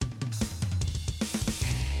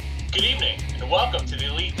Good evening, and welcome to the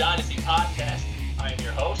Elite Dynasty Podcast. I am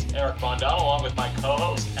your host, Eric Bondon, along with my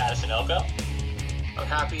co-host, Addison Elko. I'm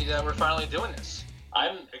happy that we're finally doing this.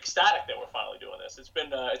 I'm ecstatic that we're finally doing this. It's been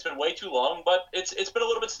way too long, but it's been a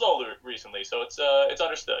little bit slow recently, so it's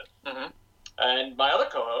understood. Mm-hmm. And my other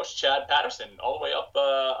co-host, Chad Patterson, all the way up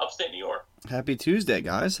upstate New York. Happy Tuesday,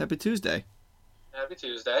 guys. Happy Tuesday. Happy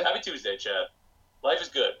Tuesday. Happy Tuesday, Chad. Life is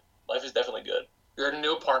good. Life is definitely good. You're in a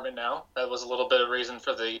new apartment now. That was a little bit of reason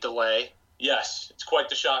for the delay. Yes, it's quite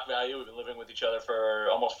the shock value. We've been living with each other for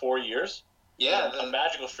almost 4 years. Yeah. A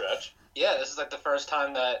magical stretch. Yeah, this is like the first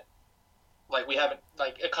time that we haven't,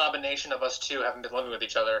 a combination of us two haven't been living with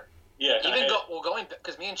each other. Yeah. Going,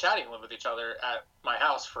 because me and Chad even live with each other at my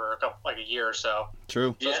house for a year or so.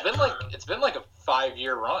 True. So it's been like a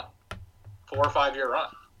 5-year run. 4 or 5 year run.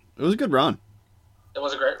 It was a good run. It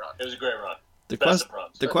was a great run. It was a great run. The Best quest, of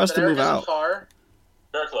runs. the quest to move out. Far.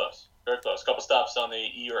 Very close. Very close. A couple stops on the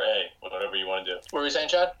E or A, whatever you want to do. What were you saying,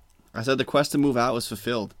 Chad? I said the quest to move out was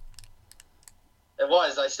fulfilled. It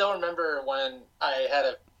was. I still remember when I had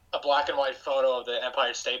a black and white photo of the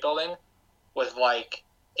Empire State Building with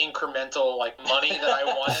incremental money that I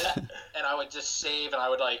wanted, and I would just save and I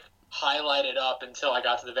would highlight it up until I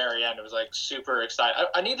got to the very end. It was super exciting.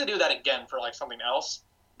 I need to do that again for something else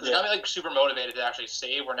because it got me super motivated to actually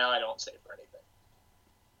save. Where now I don't save for anything.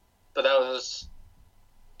 But that was,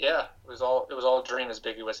 it was all a dream, as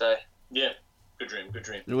Biggie would say. Yeah, good dream, good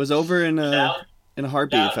dream. It was over in a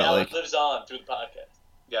heartbeat. Now, it felt now like it lives on through the podcast.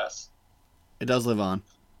 Yes, it does live on.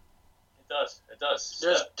 It does.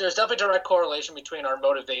 There's definitely a direct correlation between our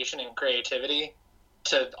motivation and creativity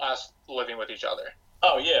to us living with each other.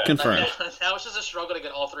 Oh yeah, confirmed. That was just a struggle to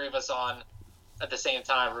get all three of us on at the same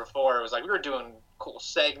time. Before it was we were doing cool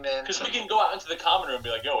segments. Because we can go out into the common room and be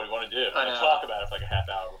like, "Yo, what do you want to do?" And talk about it for a half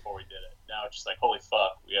hour before we did it. Now it's just holy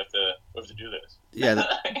fuck, we have to do this. Yeah,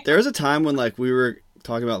 there was a time when we were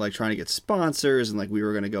talking about trying to get sponsors and we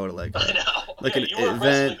were gonna go to I know. an you were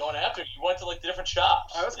event. Going after. You went to different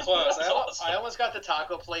shops. I was close. Awesome. I almost got the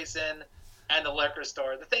taco place in and the liquor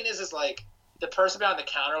store. The thing is the person behind the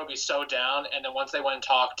counter would be so down, and then once they went and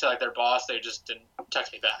talked to their boss, they just didn't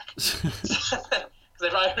text me back because they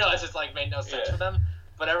probably realized it's made no sense for them.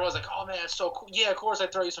 But everyone's like, "Oh man, it's so cool! Yeah, of course I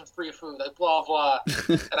throw you some free food." Blah blah.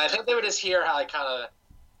 And I think they would just hear how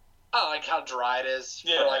how dry it is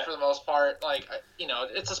for the most part.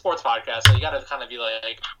 It's a sports podcast, so you got to kind of be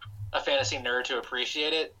a fantasy nerd to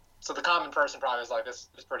appreciate it. So the common person probably was "This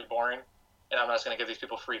is pretty boring, and I'm not just going to give these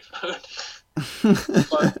people free food."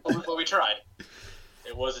 but we tried.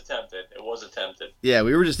 It was attempted. Yeah,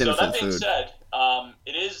 we were just in it for the food. So that being said,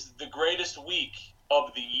 it is the greatest week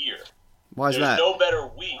of the year. Why is that? There's no better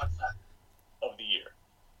week of the year.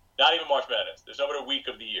 Not even March Madness. There's no better week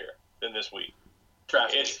of the year than this week.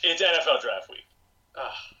 Draft week. It's NFL draft week.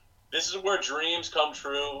 This is where dreams come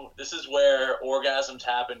true. This is where orgasms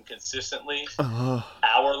happen consistently,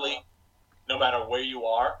 hourly, no matter where you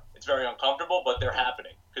are. It's very uncomfortable, but they're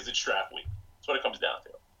happening because it's draft week. That's what it comes down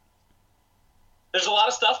to. There's a lot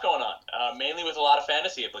of stuff going on, mainly with a lot of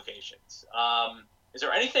fantasy implications. Is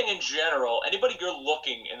there anything in general, anybody you're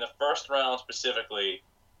looking in the first round specifically,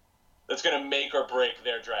 that's going to make or break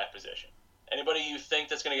their draft position? Anybody you think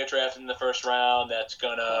that's going to get drafted in the first round that's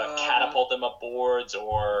going to catapult them up boards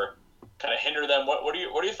or kind of hinder them? What are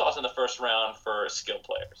your thoughts on the first round for skill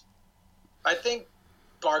players? I think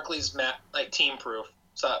Barkley's team proof.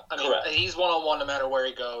 So Correct. He's 1-on-1 no matter where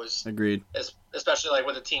he goes. Agreed. Especially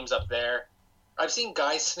with the teams up there. I've seen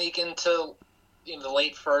guys sneak into the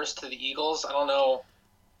late first to the Eagles. I don't know.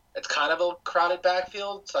 It's kind of a crowded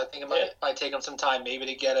backfield, so I think it might take them some time maybe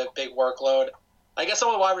to get a big workload. I guess some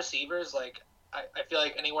of the wide receivers, I feel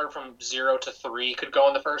anywhere from 0 to 3 could go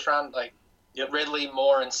in the first round. Ridley,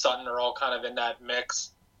 Moore, and Sutton are all kind of in that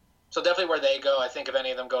mix. So definitely where they go, I think if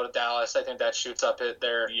any of them go to Dallas, I think that shoots up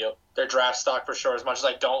their draft stock for sure. As much as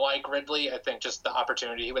I don't like Ridley, I think just the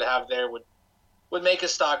opportunity he would have there would make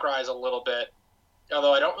his stock rise a little bit.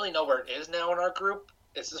 Although I don't really know where it is now in our group.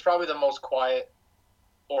 This is probably the most quiet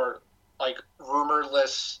or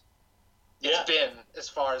rumorless it's been as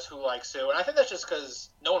far as who likes who. And I think that's just because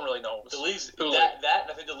no one really knows. The league's and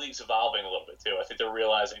I think the league's evolving a little bit too. I think they're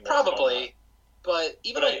realizing probably. But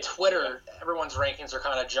even on Twitter, everyone's rankings are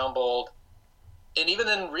kind of jumbled. And even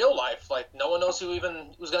in real life, no one knows who's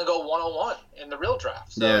going to go 1-on-1 in the real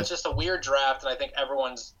draft. So it's just a weird draft, and I think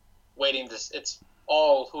everyone's waiting to. It's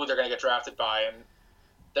all who they're going to get drafted by, and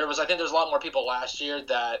I think there's a lot more people last year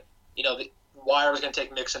that the Wire was going to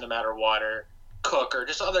take Mixon no matter what, or Cook, or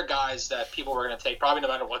just other guys that people were going to take probably no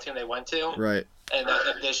matter what team they went to. Right. And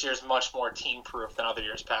that this year's much more team proof than other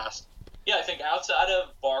years past. Yeah, I think outside of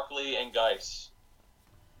Barkley and Geis,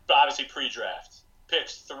 obviously pre-draft.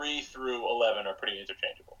 Picks 3 through 11 are pretty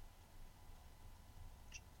interchangeable.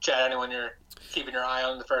 Chad, anyone you're keeping your eye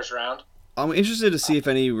on in the first round? I'm interested to see if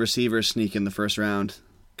any receivers sneak in the first round,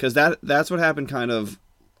 because that's what happened kind of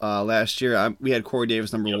last year. We had Corey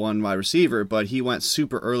Davis number 1 wide receiver, but he went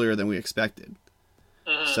super earlier than we expected.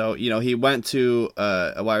 Mm-hmm. So he went to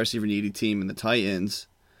a wide receiver needy team in the Titans,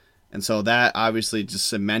 and so that obviously just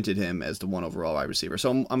cemented him as the 1 overall wide receiver.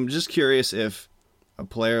 So I'm just curious if a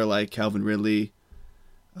player like Calvin Ridley,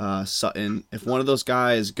 Sutton, if one of those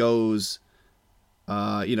guys goes,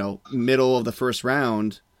 middle of the first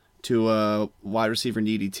round to a wide receiver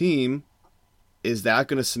needy team, is that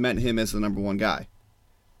going to cement him as the number 1 guy?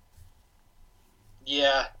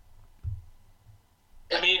 Yeah.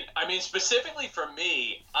 I mean, specifically for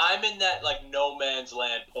me, I'm in that like no man's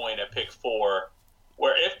land point at pick 4,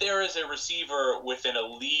 where if there is a receiver with an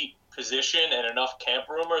elite position and enough camp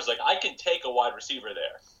rumors, like I can take a wide receiver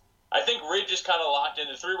there. I think Ridge is kind of locked in.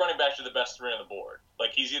 The 3 running backs are the best 3 on the board.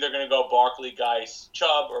 Like he's either going to go Barkley, Geis,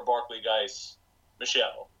 Chubb, or Barkley, Geis,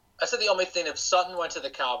 Michelle. I said the only thing, if Sutton went to the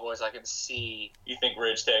Cowboys, I can see. You think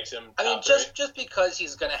Ridge takes him? I mean, just because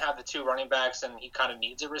he's going to have the 2 running backs and he kind of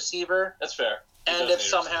needs a receiver. That's fair. And if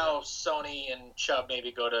somehow Sony and Chubb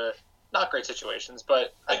maybe go to not great situations,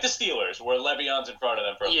 but like the Steelers, where Le'Veon's in front of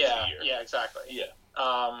them for at least a year. Yeah, exactly. Yeah.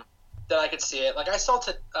 Then I could see it. Like I saw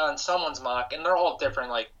on someone's mock, and they're all different.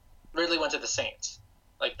 Like Ridley went to the Saints.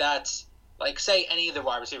 Like that's like say any of the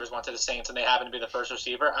wide receivers went to the Saints and they happen to be the first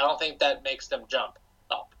receiver. I don't think that makes them jump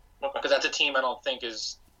up. Because that's a team I don't think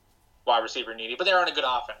is wide receiver needy, but they're on a good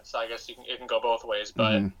offense. So I guess it can go both ways.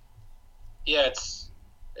 But yeah, it's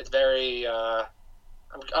very.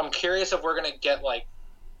 I'm curious if we're gonna get like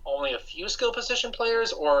only a few skill position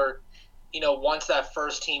players, or once that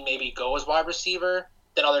first team maybe goes wide receiver,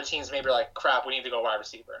 then other teams maybe are like, crap, we need to go wide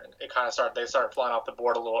receiver, and it kind of started flying off the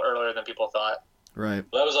board a little earlier than people thought. Right.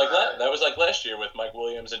 Well, that was like last year with Mike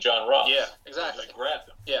Williams and John Ross. Yeah, exactly. Like grabbed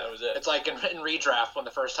them. Yeah, that was it. It's like in redraft when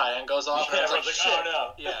the first tight end goes off. Yeah, and it's like, shit. Oh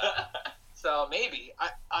no. Yeah. So maybe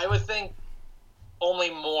I would think only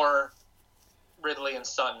more Ridley and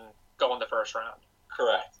Sutton go in the first round.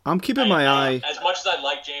 Correct. I'm keeping my eye. As much as I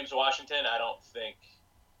like James Washington, I don't think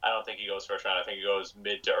he goes first round. I think he goes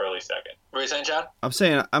mid to early second. What are you saying, John? I'm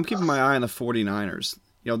saying I'm keeping my eye on the 49ers.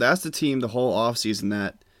 That's the team the whole offseason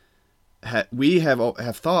that we have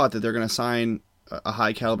thought that they're going to sign a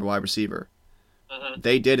high caliber wide receiver. Mm-hmm.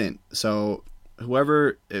 They didn't. So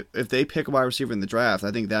whoever, if they pick a wide receiver in the draft,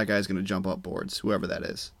 I think that guy's going to jump up boards, whoever that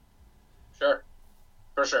is. Sure.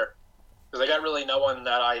 For sure. Because they got really no one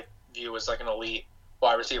that I view as like an elite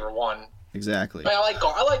wide receiver 1. Exactly. I like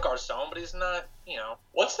Garcon, but he's not,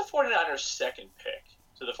 What's the 49ers' second pick?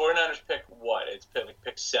 So the 49ers pick what? It's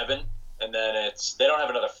pick 7, and then they don't have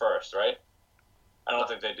another first, right? I don't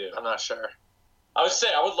think they do. I'm not sure. I would say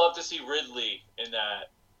I would love to see Ridley in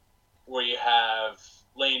that, where you have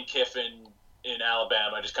Lane Kiffin in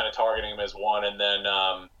Alabama just kind of targeting him as 1, and then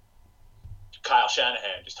Kyle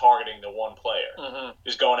Shanahan just targeting the 1 player. Mm-hmm.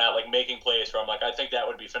 Just going out, like, making plays for him. Like, I think that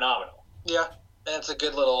would be phenomenal. Yeah. And it's a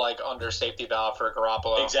good little, like, under safety valve for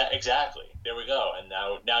Garoppolo. Exactly. There we go. And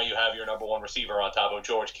now you have your number 1 receiver on top of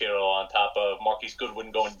George Kittle, on top of Marquise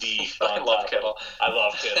Goodwin going deep. I love Kittle. I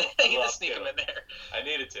love Kittle. I need to sneak him in there. I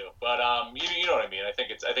needed to. But you know what I mean. I think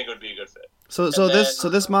it would be a good fit. So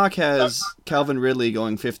this mock has Calvin Ridley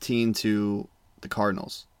going 15 to the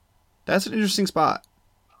Cardinals. That's an interesting spot.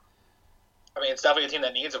 I mean, it's definitely a team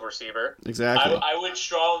that needs a receiver. Exactly. I would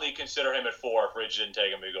strongly consider him at 4 if Ridge didn't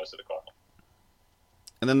take him. He goes to the Cardinals.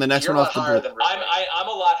 And then the next one off the board. I'm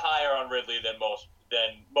a lot higher on Ridley than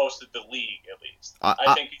most of the league, at least.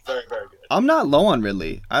 I think he's very, very good. I'm not low on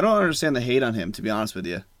Ridley. I don't understand the hate on him, to be honest with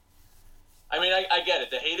you. I mean, I get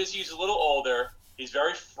it. The hate is he's a little older, he's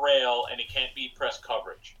very frail, and he can't beat press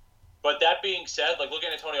coverage. But that being said, like, look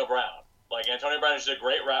at Antonio Brown. Like, Antonio Brown is a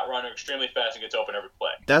great route runner, extremely fast, and gets open every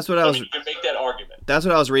play. That's what you can make that argument. That's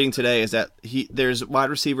what I was reading today, is that there's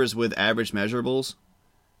wide receivers with average measurables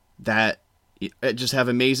that just have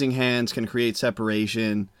amazing hands, can create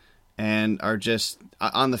separation, and are just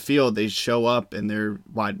on the field. They show up and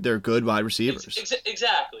they're good wide receivers.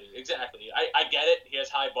 Exactly. I get it. He has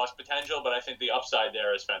high bust potential, but I think the upside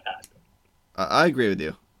there is fantastic. I agree with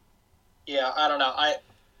you. Yeah, I don't know.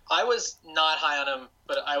 I was not high on him,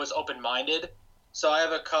 but I was open-minded. So I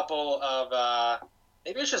have a couple of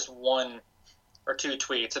maybe it's just 1 or 2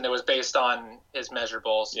 tweets, and it was based on his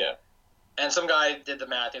measurables. Yeah. And some guy did the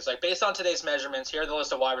math. He's like, based on today's measurements, here are the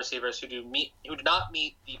list of wide receivers who do not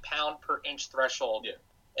meet the pound per inch threshold,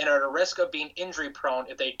 and are at a risk of being injury prone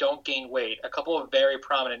if they don't gain weight. A couple of very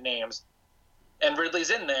prominent names: And Ridley's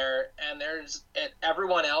in there, and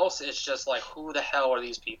everyone else is just like, who the hell are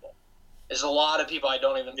these people? There's a lot of people I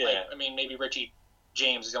don't even like. I mean, maybe Richie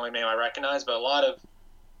James is the only name I recognize, but a lot of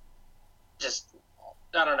just,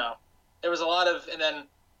 I don't know. There was a lot of, and then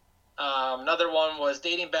another one was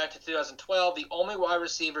dating back to 2012, the only wide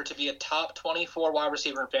receiver to be a top 24 wide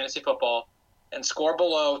receiver in fantasy football and score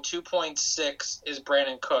below 2.6 is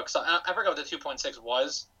Brandon Cooks. So I forgot what the 2.6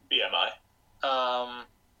 was. BMI. I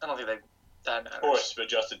don't think that matters. Or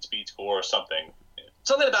adjusted speed score or something. Yeah.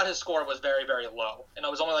 Something about his score was very, very low. And it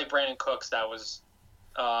was only like Brandon Cooks that was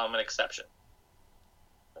an exception.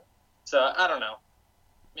 So, I don't know.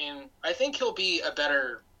 I mean, I think he'll be a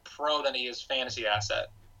better pro than he is fantasy asset.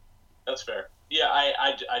 That's fair. Yeah,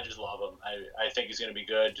 I just love him. I think he's going to be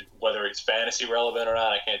good. Whether he's fantasy relevant or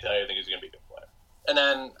not, I can't tell you. I think he's going to be a good player. And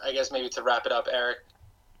then, I guess maybe to wrap it up, Eric,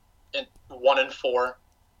 in 1 and 4,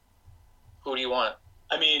 who do you want?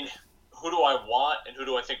 I mean, who do I want and who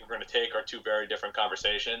do I think we're going to take are two very different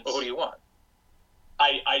conversations. Well, who do you want?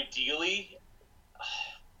 Ideally,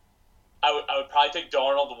 I would probably take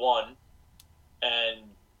Darnold 1 and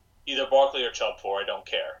either Barkley or Chubb 4. I don't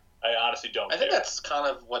care. I honestly don't care. I think that's kind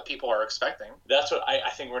of what people are expecting. That's what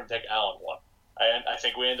I think we're going to take Allen 1. I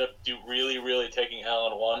think we end up really, really taking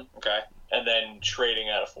Allen 1. Okay. And then trading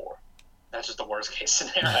out of 4. That's just the worst case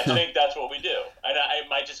scenario. I think that's what we do. And I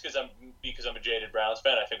might just because I'm a jaded Browns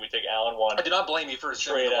fan. I think we take Allen 1. I do not blame you for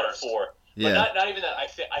trade out of 4. Yeah. But not even that. I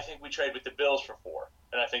think we trade with the Bills for 4,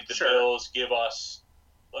 and I think the Bills give us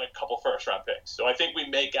like a couple first round picks. So I think we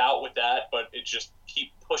make out with that, but it just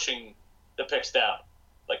keep pushing the picks down.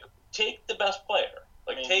 Like take the best player.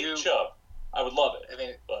 Like take Chubb. I would love it. I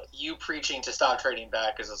mean, but you preaching to stop trading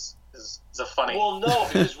back is a funny. Well, no,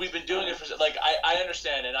 because we've been doing it for like I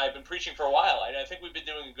understand, and I've been preaching for a while, and I think we've been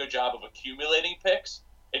doing a good job of accumulating picks.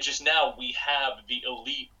 It's just now we have the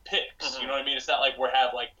elite picks. Mm-hmm. You know what I mean? It's not like we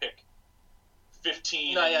have like pick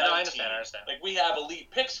 15. No, yeah, 19. No, I understand. Like we have elite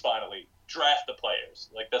picks finally. Draft the players.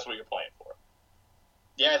 Like that's what you're playing for.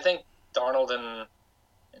 Yeah, I think Darnold and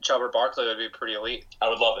Chubb or Barkley would be pretty elite. I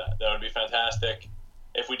would love that. That would be fantastic.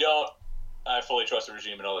 If we don't, I fully trust the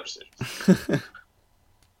regime and all their decisions.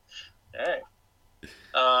 Hey.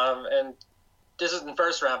 And this is in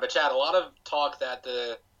first round, but Chad, a lot of talk that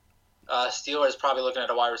the Steelers probably looking at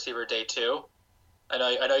a wide receiver day 2. I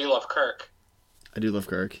know you love Kirk. I do love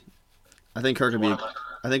Kirk. I think Kirk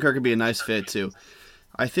could be a nice fit too.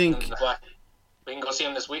 I think we can go see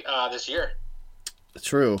him this year.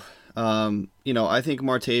 True. I think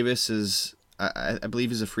Martavis is. I believe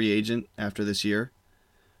he's a free agent after this year,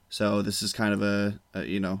 so this is kind of a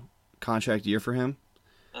contract year for him.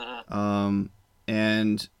 Mm-hmm.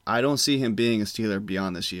 And I don't see him being a Steeler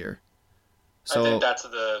beyond this year. So I think that's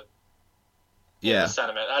the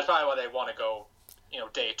sentiment. That's probably why they want to go,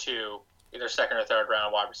 day 2, either second or third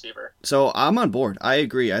round wide receiver. So I'm on board. I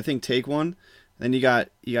agree. I think take one. Then you got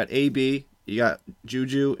AB, you got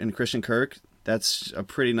Juju and Christian Kirk. That's a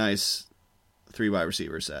pretty nice 3 wide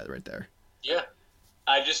receiver set right there. Yeah.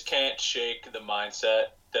 I just can't shake the mindset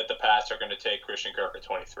that the Pats are going to take Christian Kirk at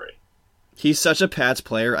 23. He's such a Pats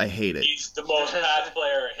player. I hate it. He's the most Pats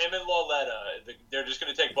player. Him and Loletta, they're just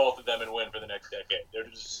going to take both of them and win for the next decade. They're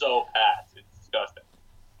just so Pats. It's disgusting.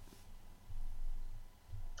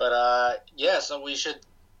 But, so we should...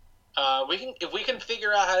 if we can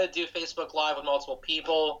figure out how to do Facebook Live with multiple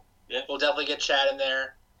people, we'll definitely get Chad in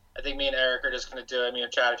there. I think me and Eric are just going to do it. I mean,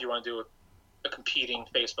 Chad, if you want to do a competing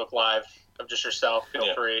Facebook Live of just yourself,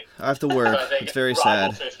 feel free. I have to work. It's very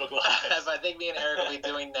sad. Facebook Live. I think me and Eric will be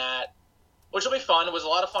doing that, which will be fun. It was a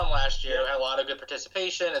lot of fun last year. We had a lot of good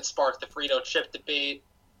participation. It sparked the Frito chip debate.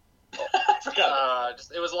 I forgot.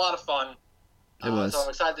 It was a lot of fun. It was. So I'm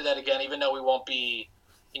excited to do that again, even though we won't be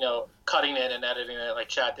cutting it and editing it like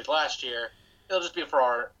Chad did last year. It'll just be for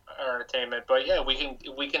our entertainment. But yeah, we can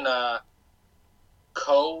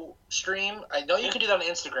co-stream. I know you can do that on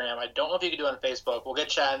Instagram. I don't know if you can do it on Facebook. We'll get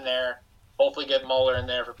Chad in there. Hopefully get Muller in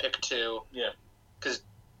there for pick 2. Yeah. Because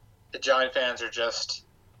the Giant fans are just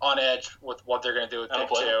on edge with what they're going to do with pick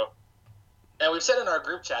 2. And we've said in our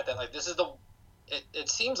group chat that like this is it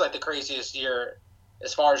seems like the craziest year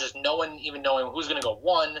as far as just no one even knowing who's going to go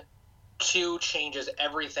 1. 2 changes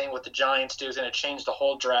everything. What the Giants do is going to change the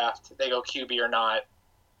whole draft. If they go QB or not,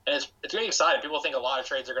 and it's going to be exciting. People think a lot of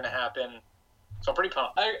trades are going to happen, so I'm pretty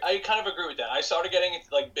pumped. I kind of agree with that. I started getting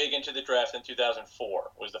like big into the draft in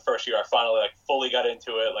 2004. Was the first year I finally like fully got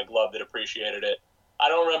into it. Like loved it, appreciated it. I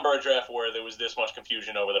don't remember a draft where there was this much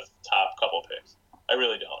confusion over the top couple picks. I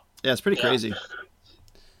really don't. Yeah, it's pretty crazy.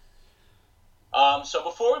 So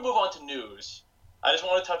before we move on to news, I just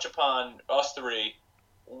want to touch upon us 3.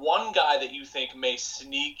 One guy that you think may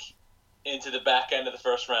sneak into the back end of the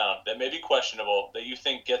first round that may be questionable that you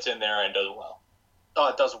think gets in there and does well? Oh,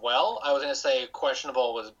 it does well? I was going to say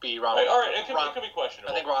questionable would be Ronald. All right, it could be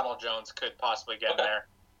questionable. I think Ronald Jones could possibly get in there.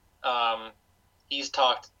 He's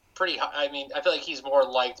talked pretty high. I mean, I feel like he's more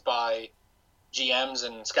liked by GMs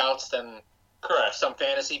and scouts than some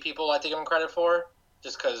fantasy people like to give him credit for,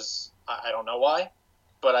 just because I don't know why.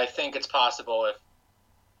 But I think it's possible if,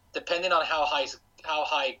 depending on how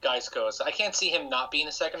high Geis goes. I can't see him not being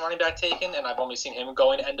a second running back taken, and I've only seen him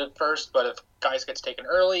going end of first. But if Geis gets taken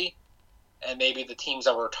early, and maybe the teams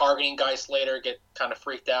that were targeting Geis later get kind of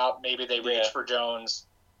freaked out, maybe they reach for Jones,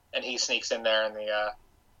 and he sneaks in there in the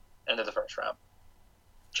end of the first round.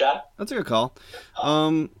 Chad? That's a good call.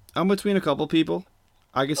 I'm between a couple people.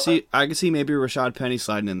 I can see maybe Rashad Penny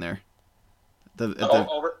sliding in there.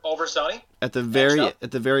 Over Sony? At the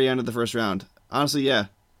very end of the first round. Honestly, yeah.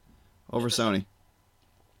 Over Sony.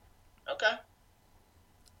 Okay.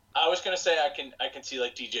 I was gonna say I can see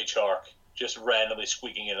like DJ Chark just randomly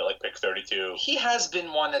squeaking in at like pick 32. He has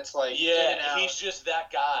been one that's like he's just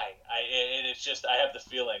that guy. And it's just I have the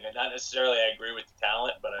feeling, and not necessarily I agree with the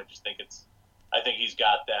talent, but I just think I think he's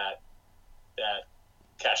got that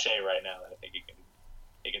cachet right now that I think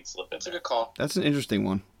he can slip in. That's a good call. That's an interesting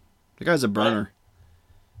one. The guy's a burner. Right.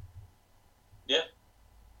 Yeah.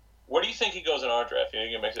 Where do you think he goes in our draft? You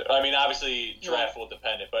think he makes it? I mean, obviously draft will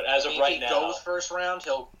depend it, but as of right now, if he goes first round,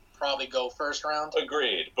 he'll probably go first round.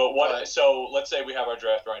 Agreed. But what? So let's say we have our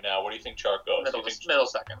draft right now. What do you think Chark goes? Middle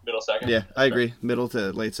second. Middle second. Yeah, I agree. Middle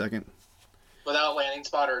to late second. Without landing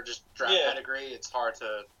spot or just draft pedigree, it's hard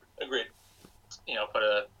to put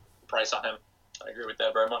a price on him. I agree with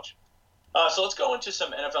that very much. So let's go into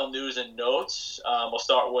some NFL news and notes. We'll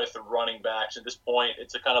start with running backs. At this point,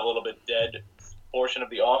 it's a kind of a little bit dead portion of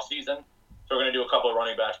the offseason. So we're going to do a couple of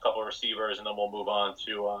running backs, a couple of receivers, and then we'll move on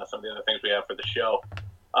to some of the other things we have for the show.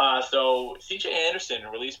 So C.J. Anderson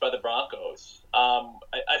released by the Broncos.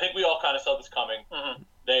 I think we all kind of saw this coming. Mm-hmm.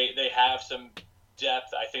 They have some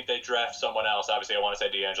depth. I think they draft someone else. Obviously, I want to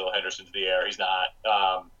say D'Angelo Henderson's the air. He's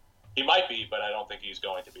not. He might be, but I don't think he's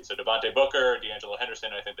going to be. So Devontae Booker, D'Angelo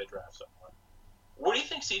Henderson, I think they draft someone. Where do you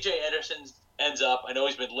think C.J. Anderson ends up? I know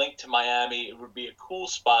he's been linked to Miami. It would be a cool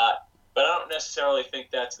spot, but I don't necessarily think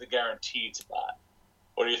that's the guaranteed spot.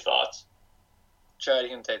 What are your thoughts? Chad, you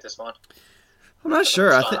can take this one. I'm not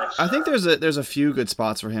sure. I think there's a few good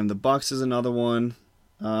spots for him. The Bucs is another one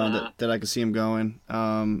that I could see him going.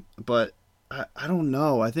 But I don't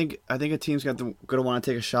know. I think a team's going to want to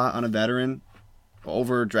take a shot on a veteran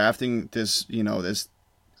over drafting this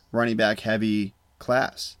running back heavy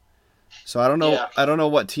class. So I don't know. Yeah. I don't know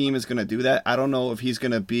what team is going to do that. I don't know if he's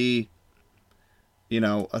going to be, a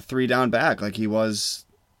 3-down back like he was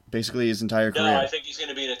basically his entire career. No, I think he's going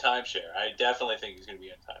to be in a timeshare. I definitely think he's going to be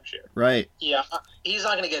in a timeshare. Right. Yeah, he's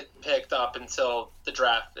not going to get picked up until the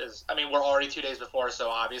draft is. I mean, we're already 2 days before, so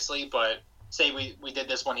obviously. But say we did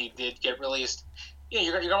this when he did get released.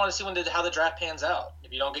 You're going to want to see how the draft pans out.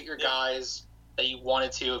 If you don't get your guys that you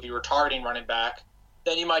wanted to, if you were targeting running back,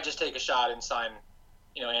 then you might just take a shot and sign,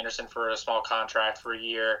 Anderson for a small contract for a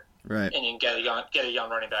year, right? And you can get a young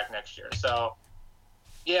running back next year. So,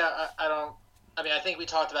 yeah, I think we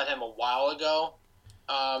talked about him a while ago.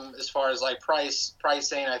 As far as like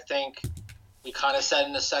pricing, I think we kind of said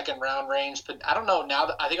in the second round range, but I don't know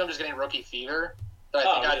now. I think I'm just getting rookie fever. But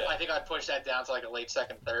I think I'd push that down to like a late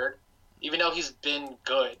second, third, even though he's been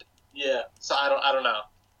good. Yeah. So I don't know.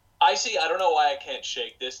 I don't know why I can't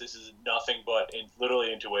shake this. This is nothing but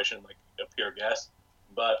literally intuition, like a pure guess.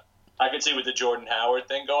 But I can see with the Jordan Howard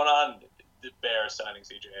thing going on, the Bears signing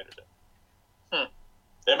C.J. Anderson.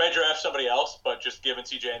 They may draft somebody else, but just giving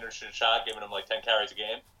C.J. Anderson a shot, giving him like 10 carries a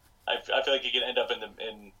game, I feel like he could end up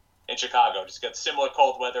in Chicago. Just get similar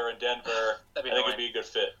cold weather in Denver. I think it'd be a good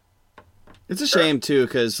fit. It's a shame too,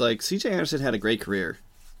 because like C.J. Anderson had a great career.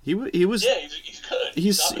 He was. Yeah, he's good.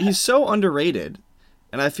 He's so underrated.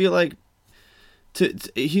 And I feel like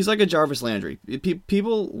he's like a Jarvis Landry.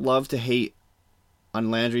 People love to hate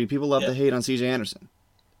on Landry. People love to hate on C.J. Anderson.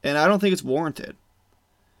 And I don't think it's warranted.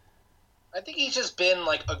 I think he's just been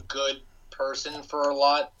like a good person for a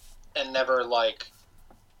lot and never like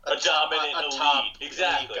a dominant elite. Top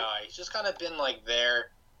exactly. Guy. He's just kind of been like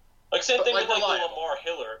there. Like same thing with like the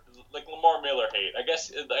Lamar Miller hate. I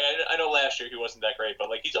guess I know last year he wasn't that great, but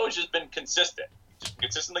like he's always just been consistent.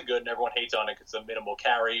 Consistently good, and everyone hates on it because the minimal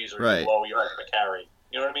carries or low yards per carry.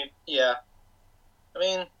 You know what I mean? Yeah. I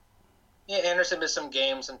mean, Anderson missed some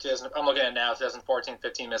games in 2000. I'm looking at it now.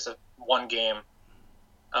 2014-15 missed one game,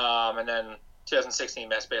 and then 2016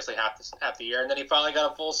 missed basically half the year, and then he finally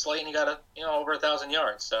got a full slate and he got over 1,000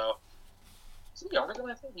 yards. So is he younger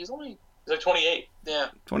than I think? He's only He's like 28. Yeah.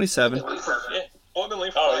 27. Yeah. Well, been in the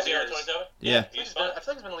league for Oh, 5 is he years. 27? Yeah. I feel like he's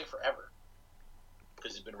been in the league forever.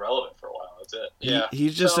 Because he's been relevant for a while. That's it. Yeah.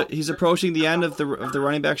 He's approaching the end of the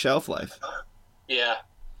running back shelf life. Yeah.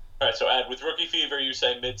 All right, so Ed, with Rookie Fever, you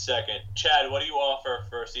say mid-second. Chad, what do you offer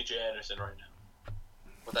for C.J. Anderson right now?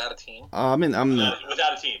 Without a team? Without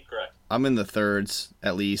a team, correct. I'm in the thirds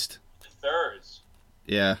at least. Thirds.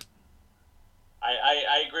 Yeah.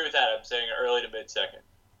 I agree with that. I'm saying early to mid-second.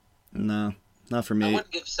 No, not for me. I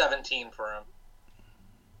would give 17 for him.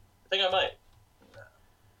 I think I might.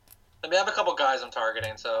 I mean, I have a couple guys I'm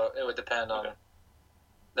targeting, so it would depend on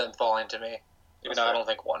them falling to me. Even though I don't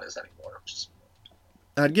think one is anymore.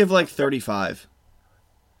 I'd give like 35.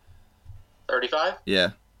 35? Yeah.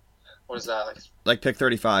 What is that? Like pick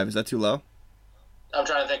 35. Is that too low? I'm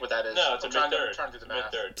trying to think what that is. No, it's I'm a mid-third. trying to do the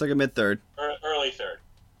math. Mid-third. It's like a mid-third. Early third.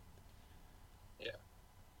 Yeah.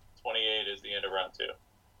 28 is the end of round 2.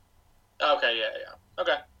 Okay, yeah.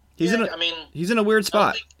 Okay. He's in a weird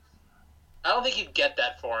spot. I don't think you'd get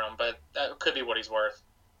that for him, but that could be what he's worth.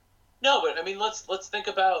 No, but I mean, let's think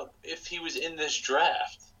about if he was in this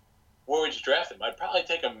draft. Where would you draft him? I'd probably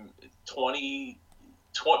take him 20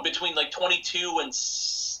 between like 22 and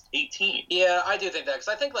 18. Yeah, I do think that because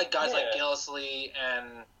I think like guys like Yeah. Gillislee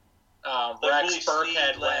and Like Rex Willie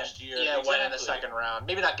Burkhead Snead last year. Yeah, went in the Exactly. second round.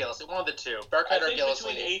 Maybe not Gillislee, one of the two. I Burkhead or think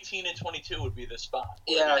between Gillislee. 18 and 22 would be the spot.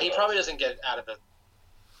 Yeah, he probably doesn't get out of the.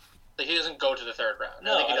 Like, he doesn't go to the third round.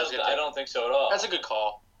 No, I think he does get. I don't think so at all. That's a good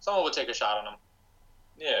call. Someone would take a shot on him.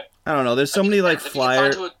 Yeah. I don't know. There's so I mean, many like if you can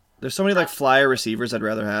find flyer. to There's so many like flyer receivers I'd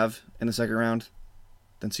rather have in the second round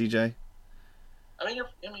than CJ. I mean,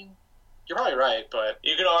 you're probably right, but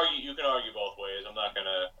You can argue both ways. I'm not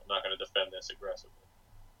gonna defend this aggressively.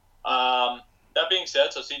 That being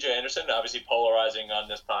said, so C.J. Anderson obviously polarizing on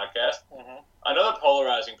this podcast. Another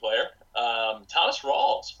polarizing player, Thomas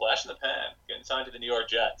Rawls, flash in the pan, getting signed to the New York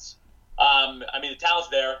Jets. I mean, the talent's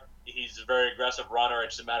there. He's a very aggressive runner.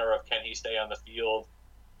 It's just a matter of can he stay on the field?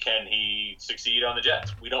 Can he succeed on the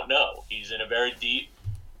Jets? We don't know. He's in a very deep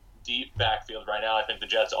backfield right now. I think the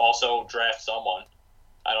Jets also draft someone.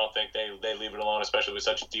 I don't think they leave it alone, especially with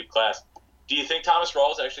such a deep class. Do you think Thomas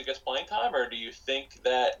Rawls actually gets playing time, or do you think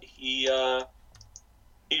that he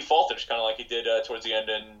falters kind of like he did towards the end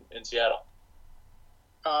in Seattle?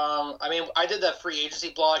 I mean, I did that free agency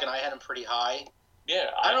blog, and I had him pretty high. Yeah,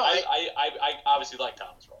 I don't know, I obviously like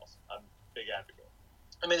Thomas Rawls. I'm a big advocate.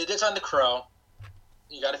 I mean, they did sign the Crow.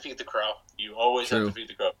 You got to feed the Crow. You always True. have to feed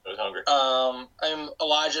the crow. I was hungry.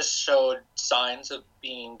 Elijah showed signs of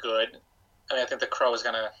being good. I mean, I think the Crow is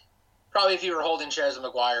gonna probably, if you were holding shares of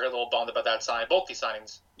McGuire, a little bummed about that sign. Both these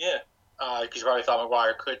signings, Yeah. because you probably thought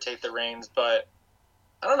McGuire could take the reins, but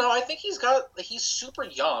I don't know. I think he's super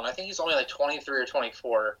young. I think he's only like 23 or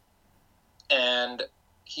 24, and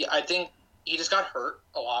I think he just got hurt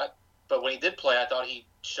a lot. But when he did play, I thought he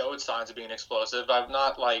showed signs of being explosive. I'm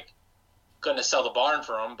not like going to sell the barn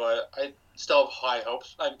for him, but I still have high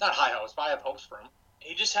hopes. Not high hopes, but I have hopes for him.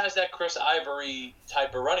 He just has that Chris Ivory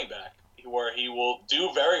type of running back where he will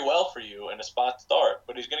do very well for you in a spot start,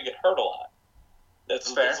 but he's going to get hurt a lot.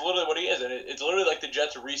 That's fair. That's literally what he is, and it's literally like the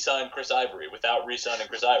Jets re-signed Chris Ivory without re-signing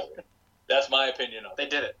Chris Ivory. That's my opinion of it. They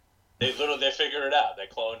did it. They figured it out. They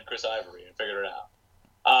cloned Chris Ivory and figured it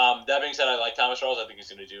out. That being said, I like Thomas Rawls. I think he's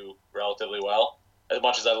going to do relatively well. As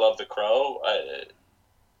much as I love the Crow,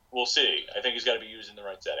 we'll see. I think he's got to be used in the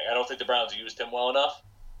right setting. I don't think the Browns used him well enough.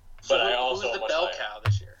 So But I also who's the much bell higher. cow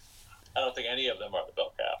this year? I don't think any of them are the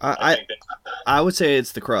bell cow. I would say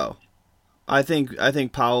it's the Crow. I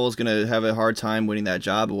think Powell's going to have a hard time winning that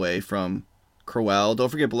job away from Crowell. Don't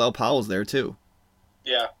forget Bilal Powell's there too.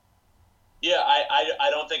 Yeah. Yeah, I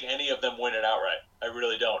don't think any of them win it outright. I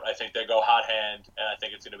really don't. I think they go hot hand, and I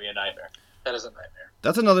think it's going to be a nightmare. That is a nightmare.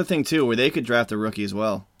 That's another thing too, where they could draft a rookie as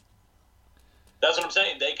well. That's what I'm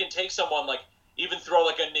saying. They can take someone like, even throw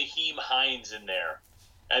like a Naheem Hines in there,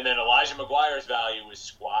 and then Elijah McGuire's value is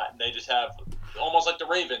squat, and they just have almost like the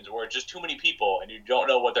Ravens, where it's just too many people, and you don't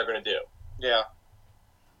know what they're going to do. Yeah.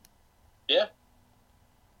 Yeah.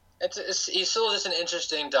 He's still just an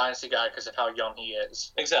interesting dynasty guy because of how young he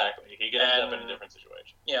is. Exactly. He can end up in a different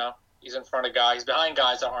situation. You know, he's in front of guys, he's behind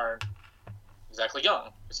guys that aren't exactly young,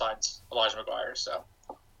 besides Elijah McGuire. So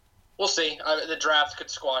we'll see. The draft could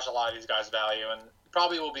squash a lot of these guys' value, and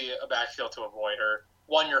probably will be a backfield to avoid, or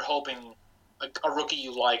one you're hoping a rookie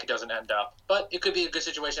you like doesn't end up. But it could be a good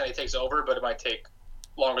situation that he takes over, but it might take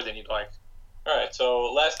longer than you'd like. All right,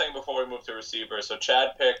 so last thing before we move to receivers. So Chad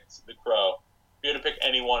picked the Crow. If you had to pick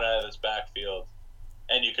anyone out of this backfield,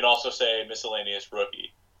 and you can also say miscellaneous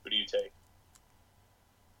rookie, who do you take?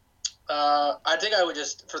 I think I would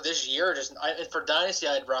just, for this year, for Dynasty,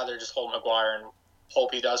 I'd rather just hold Maguire and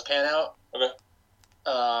hope he does pan out. Okay.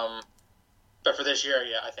 But for this year,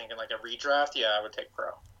 yeah, I think in like a redraft, yeah, I would take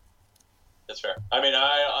Crow. That's fair. I mean,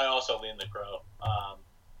 I also lean the Crow,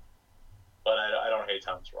 but I don't hate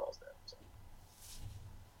Thomas Rawls there. So.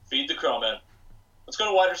 Feed the Crow, man. Let's go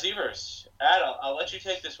to wide receivers. Ad, I'll let you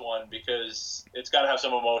take this one because it's got to have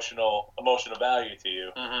some emotional value to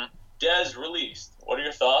you. Mm-hmm. Dez released. What are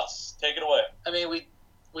your thoughts? Take it away. I mean, we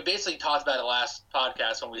basically talked about it last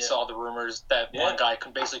podcast when we saw the rumors that one guy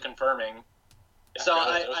basically confirming. Yeah, so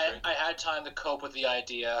I had time to cope with the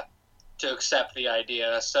idea, to accept the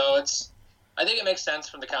idea. So I think it makes sense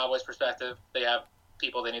from the Cowboys' perspective. They have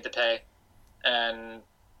people they need to pay, and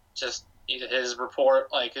just his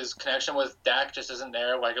report, like his connection with Dak, just isn't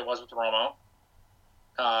there like it was with Romo.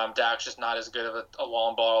 Dak's just not as good of a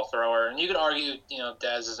long ball thrower, and you could argue,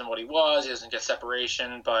 Dez isn't what he was. He doesn't get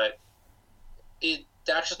separation, but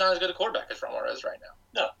Dak's just not as good a quarterback as Romo is right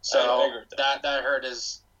now. No, so I agree with that hurt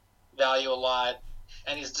his value a lot,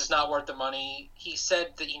 and he's just not worth the money. He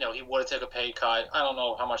said that he would have took a pay cut. I don't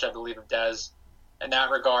know how much I believe of Dez in that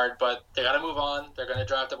regard, but they got to move on. They're going to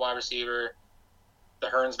draft a wide receiver. The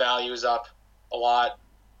Hearns value is up a lot.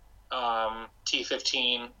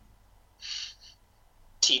 T15.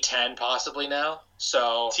 T10 possibly now.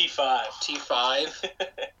 So T5.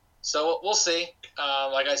 So we'll see.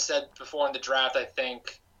 Like I said before in the draft, I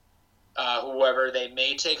think whoever they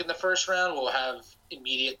may take in the first round will have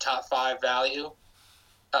immediate top 5 value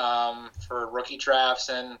for rookie drafts.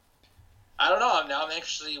 And I don't know. I'm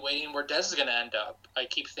anxiously waiting where Dez is going to end up. I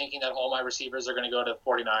keep thinking that all my receivers are going to go to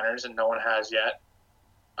 49ers, and no one has yet.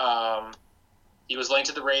 He was linked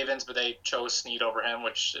to the Ravens, but they chose Snead over him,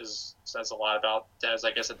 which says a lot about Dez,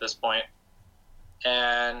 I guess, at this point.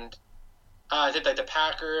 And I think like the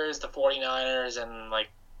Packers, the 49ers, and like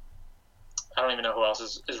I don't even know who else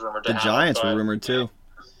is rumored to The have Giants were rumored too.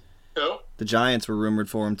 Who? The Giants were rumored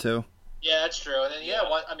for him too. Yeah, that's true. And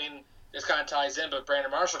then this kind of ties in, but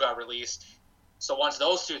Brandon Marshall got released. So once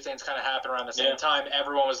those two things kind of happened around the same time,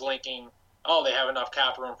 everyone was linking, they have enough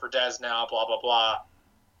cap room for Dez now, blah blah blah.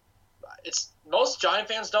 Most Giant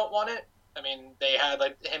fans don't want it. I mean, they had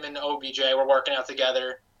like him and OBJ were working out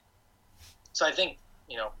together. So I think,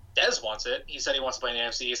 Dez wants it. He said he wants to play in the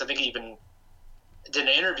NFC East. I think he even did an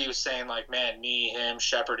interview saying like, man, me, him,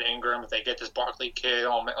 Shepard, Ingram, if they get this Barkley kid,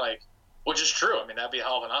 which is true. I mean, that'd be a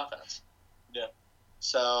hell of an offense. Yeah.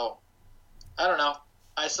 So I don't know.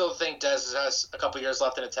 I still think Dez has a couple years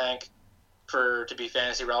left in the tank to be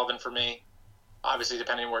fantasy relevant for me. Obviously,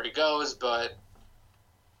 depending on where he goes, but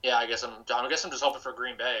yeah, I guess I'm just hoping for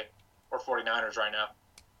Green Bay or 49ers right now.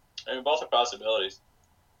 I mean, both are possibilities.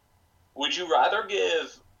 Would you rather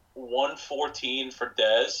give 114 for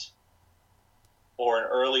Dez or an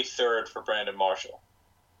early third for Brandon Marshall?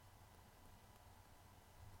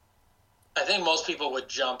 I think most people would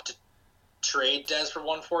jump to trade Dez for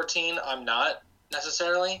 114. I'm not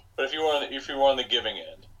necessarily. But if you were on the giving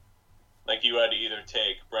end, like you had to either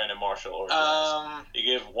take Brandon Marshall or Dez.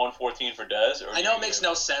 You give 114 for Dez? Or I know it makes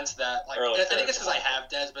no sense that. I think it's because I have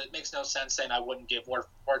Dez, but it makes no sense saying I wouldn't give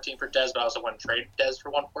 114 for Dez, but I also wouldn't trade Dez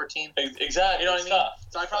for 114. Exactly. You know what I mean? Tough.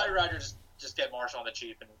 So I'd probably rather just get Marshall on the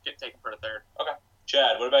cheap and take him for a third. Okay.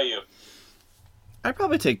 Chad, what about you? I'd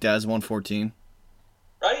probably take Dez 114.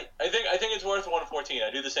 Right? I think it's worth 114.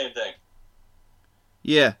 I do the same thing.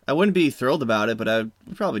 Yeah, I wouldn't be thrilled about it, but I'd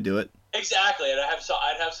probably do it. Exactly, and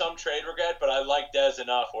I'd have some trade regret, but I like Dez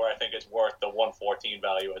enough where I think it's worth the 114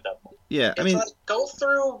 value at that point. Yeah, I mean, go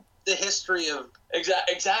through the history of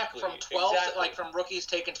exactly from 12 to, from rookies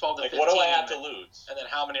taking 12 to 15. What do I have to lose? And then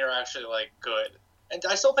how many are actually good? And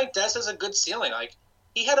I still think Dez has a good ceiling.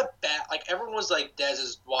 He had a bad everyone was like Dez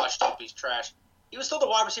is washed up, he's trash. He was still the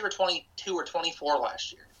wide receiver 22 or 24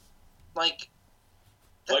 last year. Would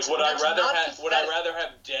I rather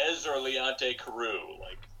have Dez or Leonte Carew?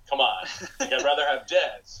 Come on. I'd rather have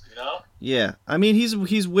Dez, Yeah. I mean,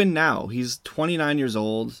 he's win now. He's 29 years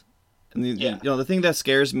old. And the thing that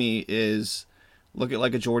scares me is look at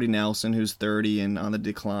a Jordy Nelson who's 30 and on the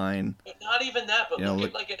decline. Not even that, but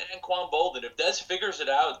look at an Anquan Bolden. If Dez figures it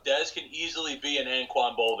out, Dez can easily be an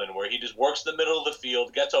Anquan Bolden where he just works the middle of the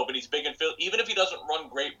field, gets open, he's big and field. Even if he doesn't run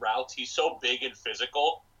great routes, he's so big and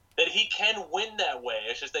physical that he can win that way.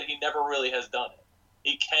 It's just that he never really has done it.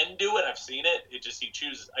 He can do it. I've seen it. It just he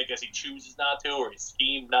chooses not to, or he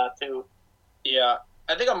schemed not to. Yeah,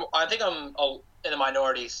 I think I'm in the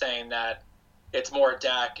minority saying that it's more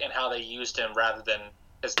Dak and how they used him rather than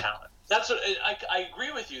his talent. That's what I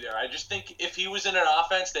agree with you there. I just think if he was in an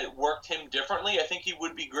offense that worked him differently, I think he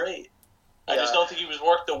would be great. I just don't think he was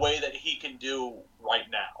worked the way that he can do right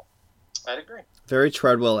now. I'd agree. Very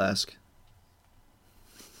Treadwell-esque.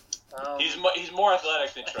 He's more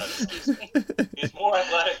athletic than Treadwell. Excuse me. He's more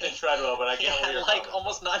athletic than Treadwell, but I He get where had you're like coming.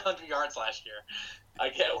 almost 900 yards last year. I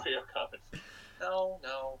get where you're coming. No.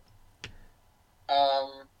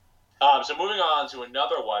 So moving on to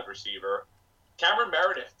another wide receiver, Cameron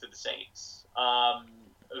Meredith to the Saints. A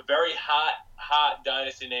very hot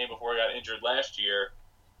dynasty name before he got injured last year.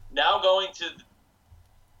 Now going to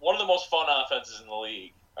one of the most fun offenses in the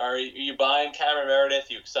league. Are you buying Cameron Meredith?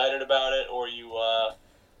 Are you excited about it, or you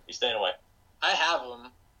staying away? I have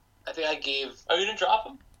him. I think I gave. Oh, you didn't drop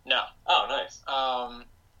him? No. Oh, nice.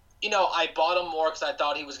 I bought him more because I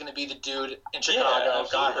thought he was going to be the dude in Chicago. Yeah,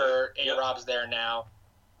 got hurt. Yep. A-Rob's there now.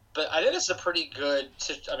 But I think it's a pretty good,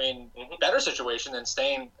 better situation than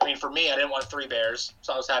staying. I mean, for me, I didn't want 3 Bears,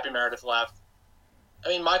 so I was happy Meredith left. I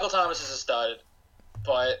mean, Michael Thomas is a stud,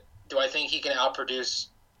 but do I think he can outproduce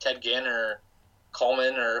Ted Ginn or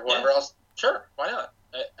Coleman or whoever else? Sure, why not?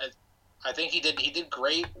 I think he did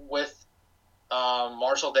great with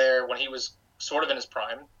Marshall there when he was sort of in his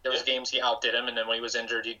prime. There was games he outdid him, and then when he was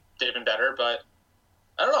injured, he did even better. But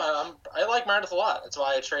I don't know. I like Meredith a lot. That's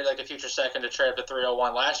why I traded like a future second to trade up to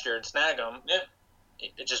 301 last year and snag him. Yeah.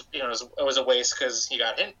 It just it was a waste because he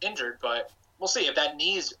got injured. But we'll see if that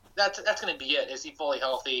knee's that's going to be it. Is he fully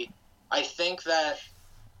healthy? I think that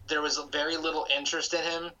there was very little interest in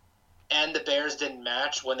him, and the Bears didn't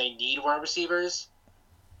match when they need wide receivers.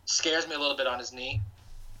 Scares me a little bit on his knee,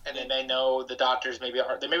 and then they know the doctors maybe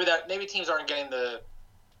teams aren't getting the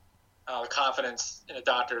confidence in the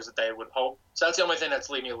doctors that they would hope. So that's the only thing that's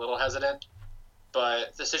leaving me a little hesitant.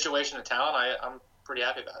 But the situation in town, I'm pretty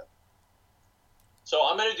happy about it. So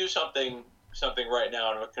I'm going to do something right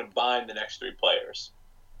now, and I'm going to combine the next 3 players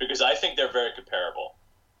because I think they're very comparable.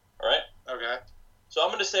 All right? Okay. So I'm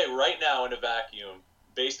going to say right now in a vacuum,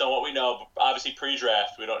 based on what we know, obviously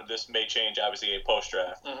pre-draft, this may change, obviously, a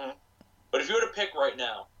post-draft. Mm-hmm. But if you were to pick right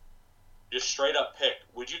now, just straight up pick,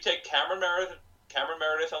 would you take Cameron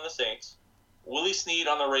Meredith on the Saints, Willie Snead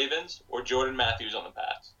on the Ravens, or Jordan Matthews on the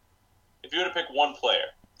Pats? If you were to pick one player.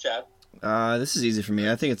 Chad? This is easy for me.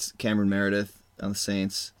 I think it's Cameron Meredith on the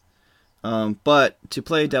Saints. But to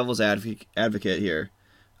play devil's advocate here,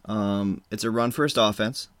 it's a run-first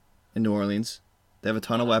offense in New Orleans. They have a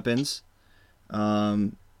ton of weapons.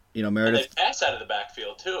 Meredith. And they pass out of the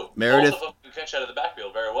backfield too. Meredith, both of them can catch out of the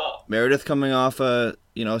backfield very well. Meredith coming off a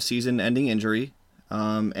season-ending injury,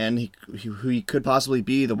 and he could possibly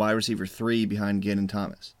be the wide receiver 3 behind Ginn and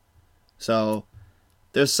Thomas. So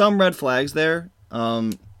there's some red flags there.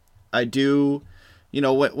 I do,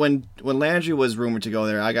 when Landry was rumored to go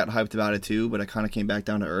there, I got hyped about it too, but I kind of came back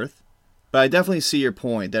down to earth. But I definitely see your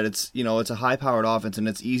point that it's a high-powered offense and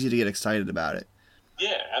it's easy to get excited about it.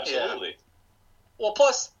 Yeah, absolutely. Yeah. Well,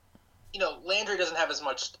 plus, Landry doesn't have as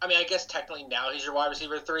much. I mean, I guess technically now he's your wide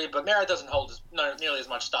receiver 3, but Merritt doesn't hold nearly as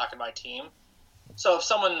much stock in my team. So if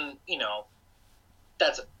someone,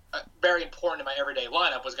 that's very important in my everyday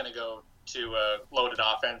lineup was going to go to a loaded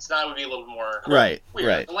offense, that would be a little more weird.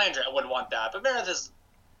 Right. Landry, I wouldn't want that. But Meredith is.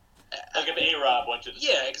 Like if A-Rob went to the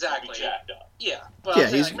Saints, exactly. he'd be jacked up. Yeah, but I'm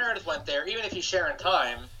saying, Meredith went there. Even if he's sharing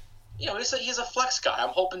time, he's a flex guy. I'm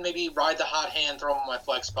hoping maybe ride the hot hand, throw him on my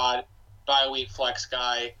flex spot, bye-week flex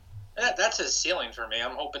guy. And that's his ceiling for me.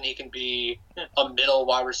 I'm hoping he can be a middle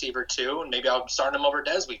wide receiver 2, and maybe I'll start him over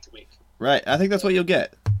Dez week to week. Right, I think that's what you'll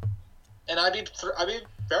get. And I'd be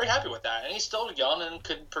very happy with that. And he's still young and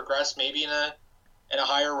could progress maybe in a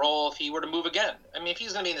higher role if he were to move again. I mean, if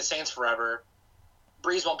he's going to be in the Saints forever,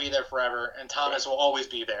 Breeze won't be there forever, and Thomas will always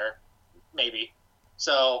be there, maybe.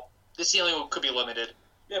 So the ceiling could be limited.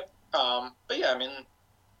 Yep. But yeah, I mean,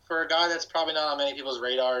 for a guy that's probably not on many people's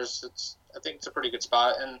radars, I think it's a pretty good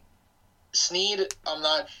spot. And Snead,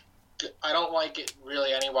 I don't like it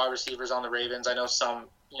really any wide receivers on the Ravens. I know someone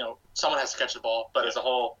has to catch the ball, but as a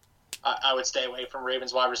whole, I would stay away from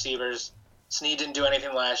Ravens wide receivers. Snead didn't do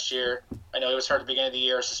anything last year. I know he was hurt at the beginning of the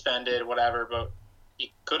year, suspended, whatever, but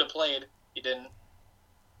he could have played. He didn't.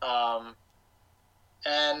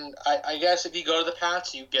 And I guess if you go to the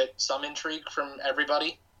Pats, you get some intrigue from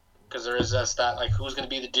everybody because there is that, like, who's going to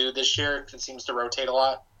be the dude this year? It seems to rotate a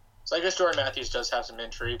lot. So I guess Jordan Matthews does have some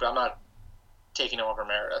intrigue, but I'm not taking him over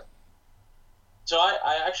Meredith. So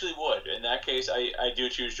I actually would. In that case, I do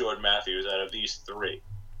choose Jordan Matthews out of these 3.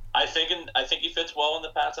 I think he fits well in the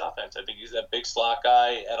Pats offense. I think he's that big slot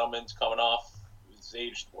guy. Edelman's coming off his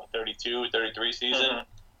age, 32, 33 season. Mm-hmm.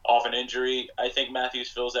 Off an injury. I think Matthews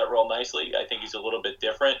fills that role nicely. I think he's a little bit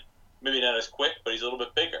different. Maybe not as quick, but he's a little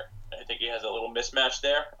bit bigger. I think he has a little mismatch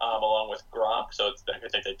there, along with Gronk. So I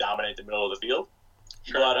think they dominate the middle of the field.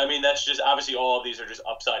 But, I mean, that's just, obviously all of these are just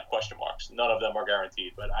upside question marks. None of them are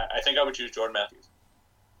guaranteed. But I think I would choose Jordan Matthews.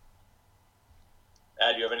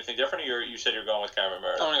 Do you have anything different, or you said you're going with Cameron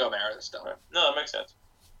Meredith? I want to go Meredith still. Okay. No, that makes sense.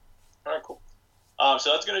 All right, cool.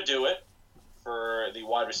 So that's going to do it for the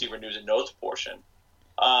wide receiver news and notes portion.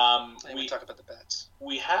 We talk about the bets.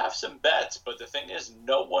 We have some bets, but the thing is,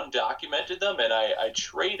 no one documented them, and I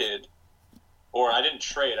traded, or I didn't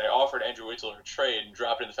trade. I offered Andrew Whitler a trade and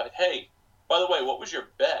dropped in the fact, hey, by the way, what was your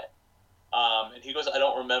bet? And he goes, I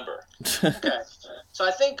don't remember. Okay. So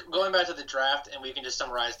I think going back to the draft, and we can just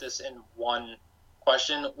summarize this in one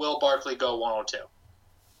question, will Barkley go 102?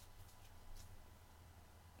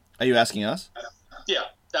 Are you asking us? Yeah.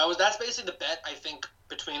 That's basically the bet, I think,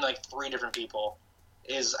 between like three different people.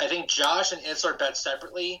 I think Josh and Itzler bet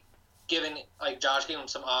separately, Josh gave him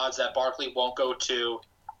some odds that Barkley won't go 2.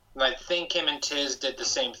 And I think him and Tiz did the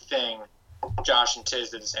same thing. Josh and Tiz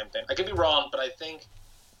did the same thing. I could be wrong, but I think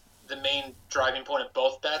the main driving point of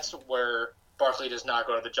both bets were Barkley does not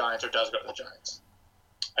go to the Giants or does go to the Giants.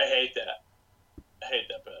 I hate that. I hate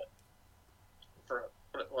that bet.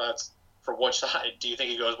 For which side? Do you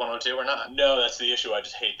think he goes 102 or not? No, that's the issue. I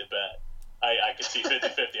just hate the bet. I could see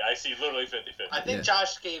 50-50. I see literally 50-50. I think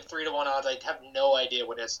Josh gave 3-1 odds. I have no idea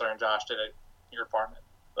what Itzler and Josh did at your apartment.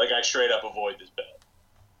 Like, I straight up avoid this bet.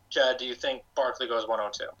 Chad, do you think Barkley goes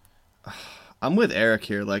 102? I'm with Eric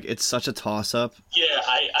here. Like, it's such a toss-up. Yeah,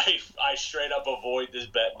 I straight up avoid this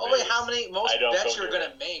bet. Oh, wait, how many? Most bets you're going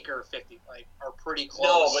to make are 50, are pretty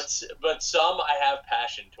close. No, but some I have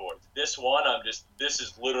passion towards. This one, this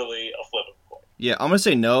is literally a flip of a coin. Yeah, I'm going to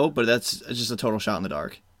say no, but that's just a total shot in the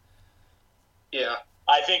dark. Yeah.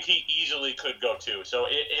 I think he easily could go 2. So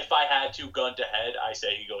if I had to gun to head, I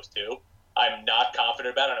say he goes 2. I'm not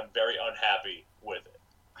confident about it, and I'm very unhappy with it.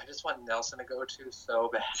 I just want Nelson to go 2 so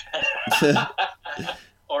bad.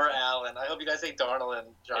 Or Allen. I hope you guys say Darnold and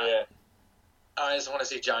Giants. Yeah. I just want to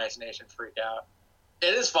see Giants Nation freak out.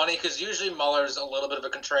 It is funny because usually Muller's a little bit of a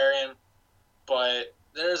contrarian, but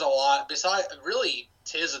there's a lot. Besides, really,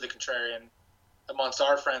 Tiz is the contrarian amongst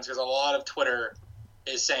our friends because a lot of Twitter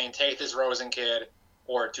is saying take this Rosen kid,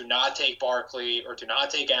 or do not take Barkley, or do not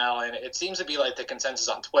take Allen. It seems to be like the consensus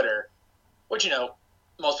on Twitter, which,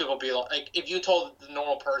 most people be like, if you told the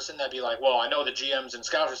normal person, that'd be like, well, I know the GMs and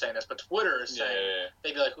scouts are saying this, but Twitter is saying,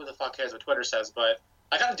 they'd be like, who the fuck cares what Twitter says? But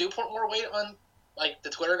I kind of do put more weight on, the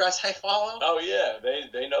Twitter guys I follow. Oh, yeah,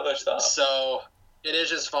 they know their stuff. So it is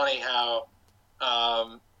just funny how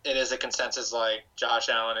it is a consensus, Josh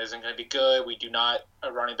Allen isn't going to be good. We do not,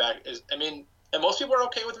 a running back and most people are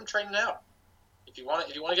okay with him trading out. If you want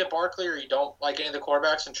to get Barkley, or you don't like any of the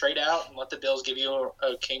quarterbacks, and trade out and let the Bills give you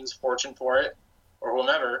a king's fortune for it, or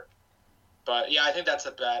whomever. But yeah, I think that's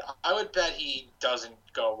a bet. I would bet he doesn't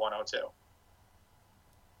go 102.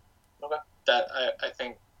 Okay. That I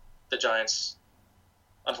think the Giants,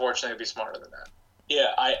 unfortunately, would be smarter than that.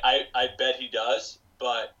 Yeah, I bet he does,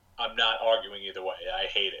 but I'm not arguing either way. I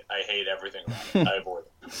hate it. I hate everything about it. I avoid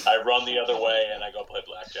it. I run the other way, and I go play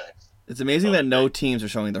blackjack. It's amazing that no teams are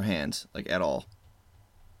showing their hands, at all.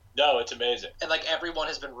 No, it's amazing. And, everyone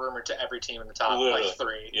has been rumored to every team in the top,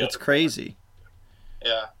 3. It's crazy.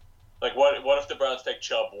 Yeah. What if the Browns take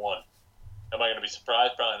Chubb 1? Am I going to be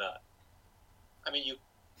surprised? Probably not. I mean, you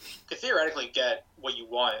could theoretically get what you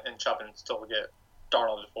want and Chubb and still get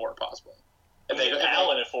Darnold at 4, possibly. If they get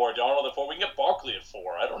Allen at 4, Darnold at 4, we can get Barkley at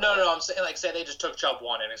 4. I don't know. No, I'm saying, say they just took Chubb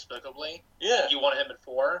 1 inexplicably. Yeah. You want him at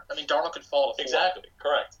 4? I mean, Darnold could fall to 4. Exactly.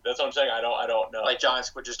 Correct. That's what I'm saying. I don't know.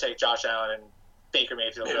 Giants would just take Josh Allen and Baker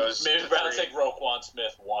Mayfield goes. Maybe the Browns take Roquan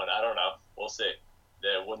Smith 1. I don't know. We'll see.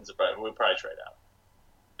 It wouldn't surprise me. We'd probably trade out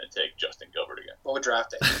and take Justin Gilbert again. What would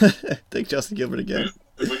draft day? Take Justin Gilbert again.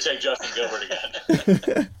 We take Justin Gilbert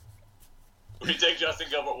again. We take Justin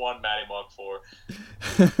Gilbert 1, Matty Monk 4.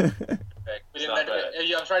 We didn't mention,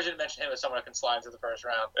 I'm sorry I didn't mention him as someone who can slide into the first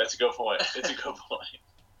round. That's a good point.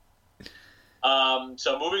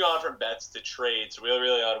 So moving on from bets to trades, we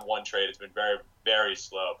really on one trade. It's been very, very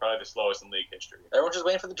slow. Probably the slowest in league history. Everyone's just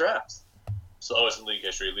waiting for the drafts. Slowest in league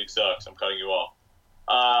history. League sucks. I'm cutting you off.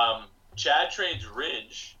 Chad trades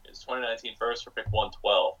Ridge, his 2019 first, for pick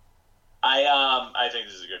 112. I think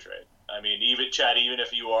this is a good trade. I mean, even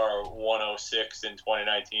if you are 106 in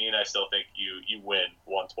 2019, I still think you win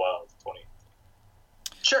 112 in 2018.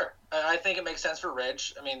 Sure. I think it makes sense for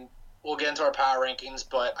Ridge. I mean, we'll get into our power rankings,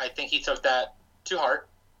 but I think he took that to heart.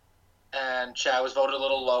 And Chad was voted a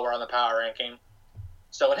little lower on the power ranking.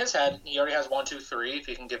 So in his head, he already has 1, 2, 3. If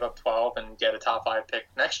he can give up 12 and get a top 5 pick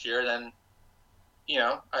next year, then,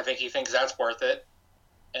 I think he thinks that's worth it.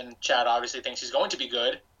 And Chad obviously thinks he's going to be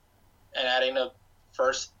good. And adding a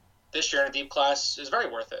first this year in a deep class is very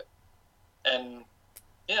worth it. And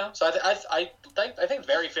So I think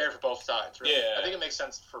very fair for both sides. Really. Yeah. I think it makes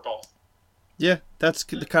sense for both. Yeah, that's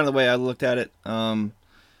kind of the way I looked at it.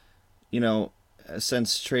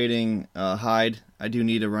 Since trading Hyde, I do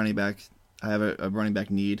need a running back. I have a running back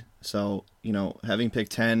need. So, having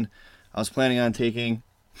picked 10, I was planning on taking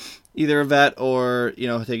either a vet or,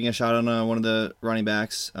 taking a shot on one of the running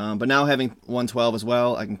backs. But now having 112 as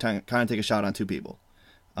well, I can kind of take a shot on two people.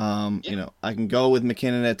 I can go with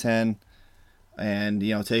McKinnon at 10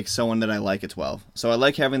 and, take someone that I like at 12. So I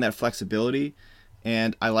like having that flexibility,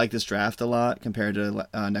 and I like this draft a lot compared to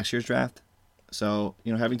next year's draft. So,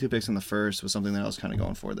 having 2 picks in the first was something that I was kind of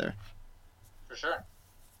going for there. For sure.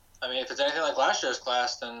 I mean, if it's anything like last year's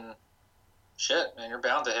class, then shit, man, you're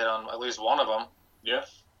bound to hit on at least one of them. Yeah.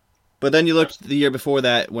 But then you looked the year before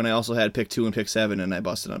that when I also had pick 2 and pick 7, and I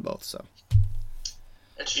busted on both. So.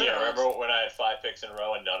 It's true. Yeah, remember when I had 5 picks in a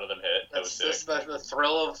row and none of them hit? This is the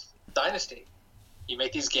thrill of Dynasty. You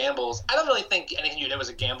make these gambles. I don't really think anything you did was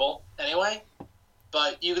a gamble anyway,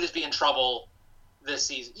 but you could just be in trouble this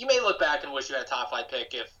season. You may look back and wish you had a top 5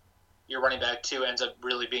 pick if your running back 2 ends up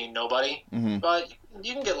really being nobody. Mm-hmm. But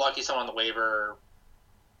you can get lucky, someone on the waiver, or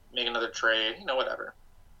make another trade, whatever.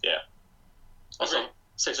 Yeah. Also, Agreed.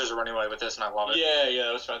 Sixers are running away with this, and I love it. Yeah,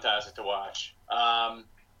 that was fantastic to watch. All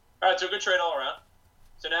right, so a good trade all around.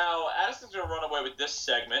 So now Addison's going to run away with this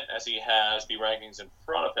segment as he has the rankings in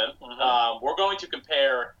front of him. Mm-hmm. We're going to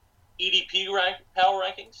compare EDP power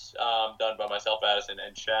rankings done by myself, Addison,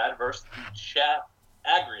 and Chad versus Chad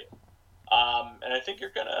aggregate. And I think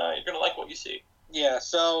you're gonna like what you see. Yeah.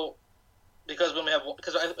 So because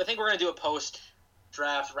I think we're gonna do a post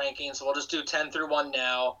draft ranking, so we'll just do 10 through 1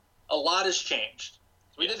 now. A lot has changed.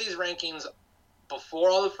 So we did these rankings before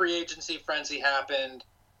all the free agency frenzy happened,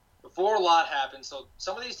 before a lot happened. So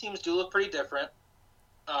some of these teams do look pretty different.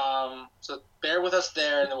 So bear with us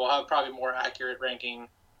there, and then we'll have probably more accurate ranking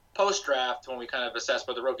post draft when we kind of assess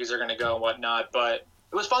where the rookies are going to go and whatnot. But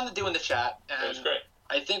it was fun to do in the chat. And It was great.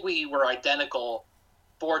 I think we were identical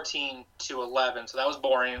 14 to 11, so that was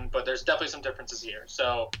boring, but there's definitely some differences here.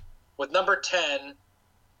 So with number 10,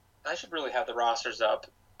 I should really have the rosters up.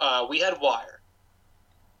 We had Wire.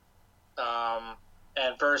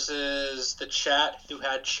 And versus the chat, who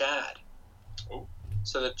had Chad. Ooh.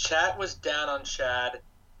 So the chat was down on Chad.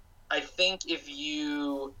 I think if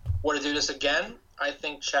you were to do this again, I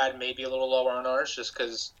think Chad may be a little lower on ours, just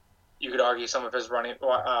because you could argue some of his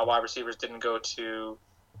wide receivers didn't go to,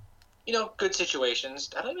 good situations.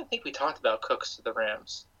 I don't even think we talked about Cooks to the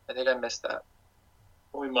Rams. I think I missed that.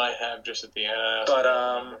 We might have just at the end. But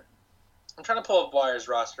I'm trying to pull up Wire's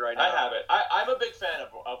roster right now. I have it. I'm a big fan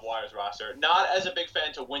of Wire's roster. Not as a big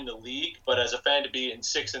fan to win the league, but as a fan to be in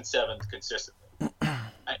 6th and 7th consistently.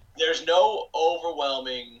 There's no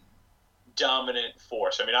overwhelming dominant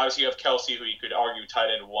force. I mean, obviously you have Kelsey, who you could argue tight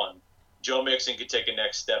end 1. Joe Mixon could take a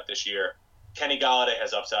next step this year. Kenny Golladay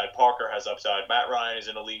has upside. Parker has upside. Matt Ryan is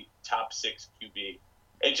an elite top 6 QB.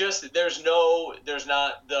 It just there's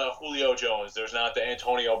not the Julio Jones. There's not the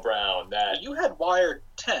Antonio Brown. That you had Wire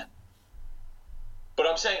 10. But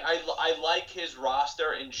I'm saying I like his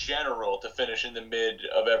roster in general to finish in the mid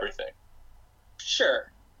of everything.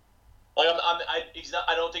 Sure. Like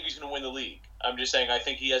I don't think he's going to win the league. I'm just saying I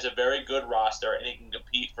think he has a very good roster and he can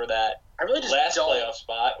compete for that last playoff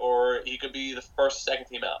spot, or he could be the first, second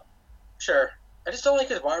team out. Sure. I just don't like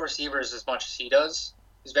his wide receivers as much as he does.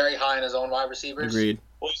 He's very high in his own wide receivers. Agreed.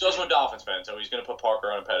 Well, he's also a Dolphins fan, so he's going to put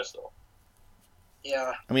Parker on a pedestal.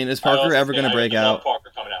 Yeah. I mean, is Parker ever going to break out? I love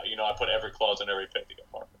Parker coming out. I put every clause on every pick to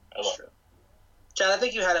get Parker. I love it. Chad, I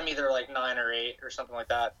think you had him either like 9 or 8 or something like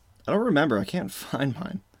that. I don't remember. I can't find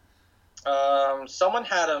mine. Someone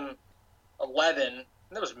had him 11. And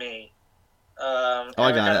that was me. I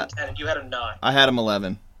got it. And you had him 9. I had him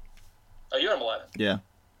 11. Oh, you had him 11. Yeah.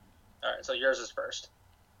 All right, so yours is first.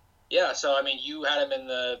 Yeah, so I mean, you had him in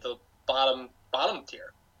the bottom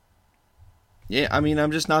tier. Yeah, I mean,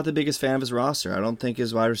 I'm just not the biggest fan of his roster. I don't think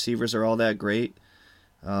his wide receivers are all that great.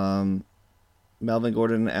 Melvin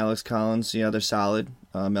Gordon and Alex Collins, they're solid.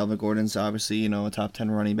 Melvin Gordon's obviously, a top 10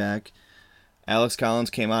 running back. Alex Collins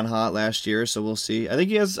came on hot last year, so we'll see. I think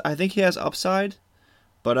he has upside,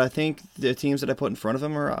 but I think the teams that I put in front of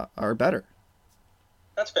him are better.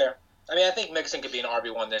 That's fair. I mean, I think Mixon could be an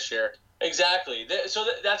RB1 this year. Exactly. So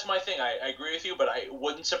that's my thing. I agree with you, but it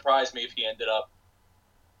wouldn't surprise me if he ended up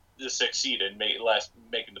the 6th seed and making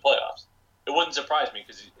the playoffs. It wouldn't surprise me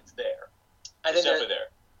because it's there. It's definitely there.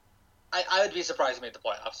 I would be surprised he made the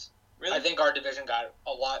playoffs. Really? I think our division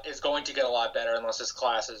is going to get a lot better unless this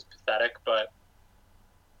class is pathetic, but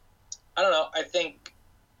I don't know. I think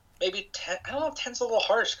maybe 10. I don't know if 10's a little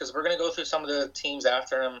harsh because we're going to go through some of the teams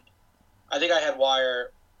after him. I think I had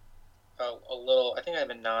Wire a little. I think I have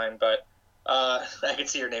a 9, but I can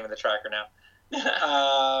see your name in the tracker now.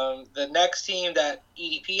 The next team that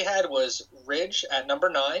EDP had was Ridge at number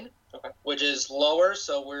 9, which is lower.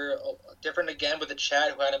 So we're different again with the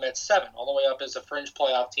Chad, who had him at 7, all the way up as a fringe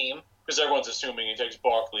playoff team. Because everyone's assuming he takes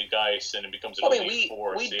Barkley, Geis, and it becomes an elite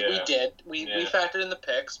force. We did. We factored in the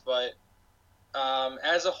picks, but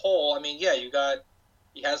as a whole, I mean, yeah,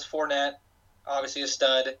 he has Fournette, obviously a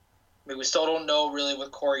stud. I mean, we still don't know really with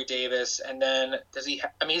Corey Davis, and then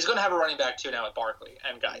he's going to have a running back too now with Barkley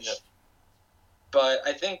and Geis. Yep. But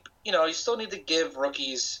I think you still need to give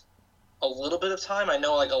rookies a little bit of time. I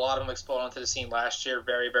know like a lot of them exploded onto the scene last year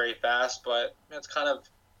very, very fast, but it's kind of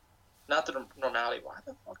not the normality. Why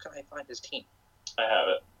the fuck can I find his team? I have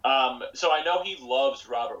it. So I know he loves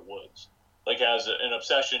Robert Woods. Like, has an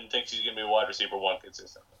obsession, thinks he's going to be a wide receiver 1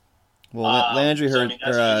 consistently. Well, Landry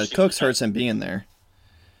Cooks hurts him being there.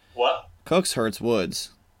 What? Cooks hurts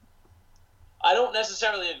Woods. I don't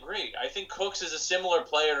necessarily agree. I think Cooks is a similar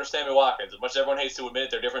player to Sammy Watkins. As much as everyone hates to admit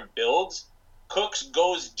they're different builds, Cooks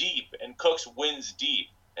goes deep, and Cooks wins deep.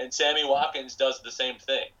 And Sammy Watkins does the same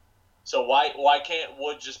thing. So why can't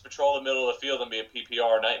Woods just patrol the middle of the field and be a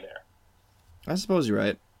PPR nightmare? I suppose you're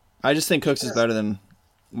right. I just think Cooks is better than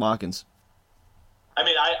Watkins. I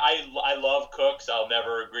mean, I love Cooks. I'll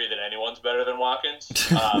never agree that anyone's better than Watkins.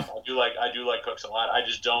 I do like Cooks a lot. I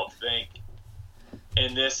just don't think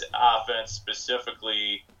in this offense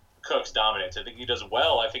specifically Cooks dominates. I think he does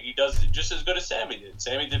well. I think he does just as good as Sammy did.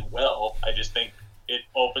 Sammy did well. I just think it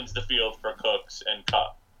opens the field for Cooks and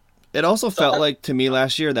Kupp. It also felt like to me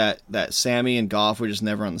last year that Sammy and Goff were just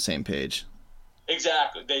never on the same page.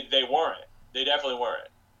 Exactly. They weren't. They definitely weren't.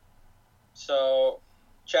 So,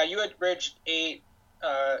 Chad, you had Ridge 8.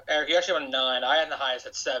 Eric, you actually went 9. I had the highest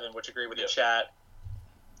at 7, which agreed with the chat.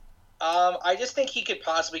 I just think he could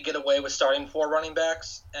possibly get away with starting 4 running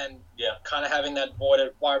backs and kind of having that void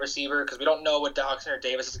at wide receiver because we don't know what Doxson or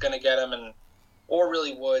Davis is going to get him, or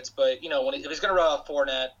really Woods. But if he's going to run off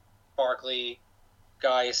Fournette, Barkley,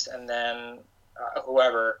 Geis, and then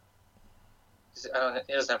whoever, he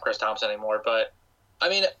doesn't have Chris Thompson anymore. But I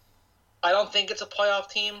mean, I don't think it's a playoff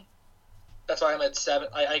team. That's why I'm at 7.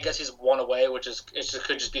 I guess he's 1 away, which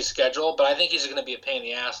could just be scheduled. But I think he's going to be a pain in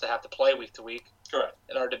the ass to have to play week to week. Correct.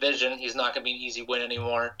 In our division, he's not going to be an easy win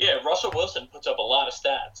anymore. Yeah, Russell Wilson puts up a lot of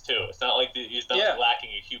stats too. It's not like he's not lacking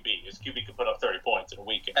a QB. His QB could put up 30 points in a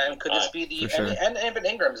week. And could this be and Evan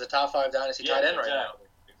Ingram is a top 5 dynasty tight end right now.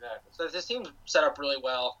 Exactly. So this team's set up really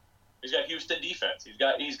well. He's got Houston defense.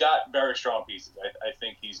 He's got very strong pieces. I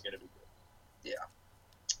think he's going to be good. Yeah.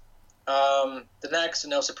 The next,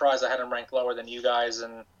 no surprise, I had him ranked lower than you guys,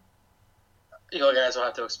 and you guys will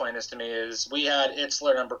have to explain this to me, is we had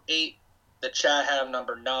Itzler number 8, the chat had him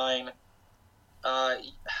number 9.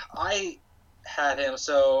 I had him,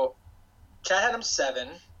 so chat had him 7,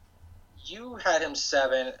 you had him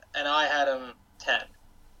 7, and I had him 10.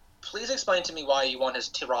 Please explain to me why you want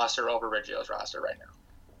his roster over Riggio's roster right now.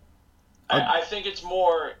 I think it's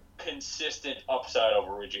more consistent upside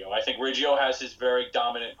over Riggio. I think Riggio has his very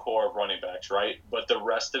dominant core of running backs, right? But the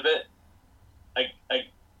rest of it,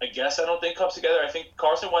 I guess I don't think comes together. I think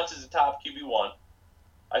Carson Wentz is a top QB1.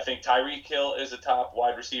 I think Tyreek Hill is a top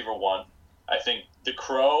wide receiver 1. I think the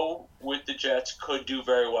Crow with the Jets could do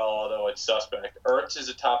very well, although it's suspect. Ertz is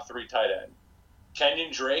a top 3 tight end.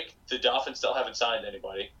 Kenyon Drake, the Dolphins still haven't signed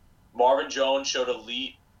anybody. Marvin Jones showed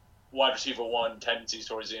elite wide receiver 1 tendencies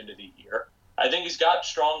towards the end of the year. I think he's got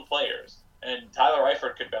strong players, and Tyler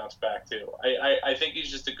Eifert could bounce back too. I think he's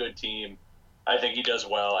just a good team. I think he does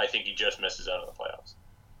well. I think he just misses out on the playoffs.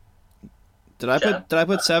 Did I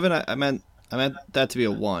put 7? I meant that to be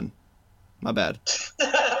a 1. My bad.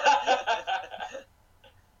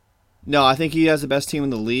 No, I think he has the best team in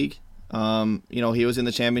the league. He was in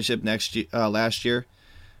the championship last year,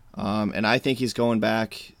 and I think he's going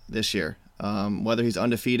back this year. Whether he's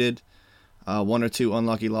undefeated, 1 or 2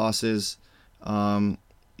 unlucky losses,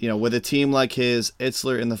 with a team like his,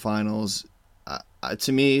 Itzler in the finals,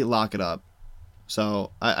 to me, lock it up.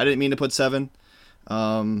 So I didn't mean to put 7.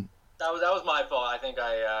 That was my fault. I think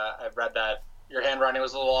I read that your handwriting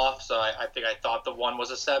was a little off, so I think I thought the 1 was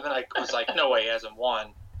a 7. I was like, no way, he hasn't won.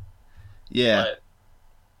 Yeah. But,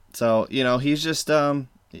 so he's just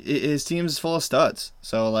his team's full of studs.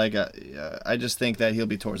 So I just think that he'll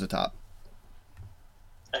be towards the top.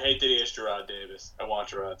 I hate that he has Gerard Davis. I want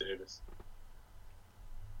Gerard Davis.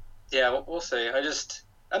 Yeah, we'll see.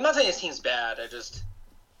 I'm not saying his team's bad.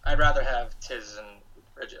 I'd rather have Tiz and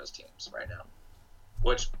Riggio's teams right now.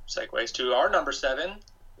 Which segues to our number 7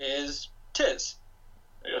 is Tiz.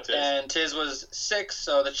 There you go, Tiz. And Tiz was 6,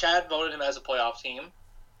 so the chat voted him as a playoff team.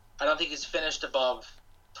 I don't think he's finished above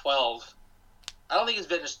 12. I don't think he's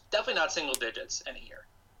finished, definitely not single digits in a year.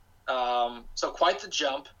 So quite the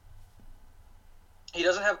jump. He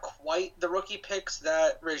doesn't have quite the rookie picks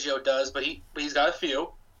that Riggio does, but he's got a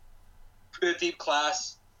few. Pretty deep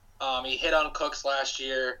class. He hit on Cooks last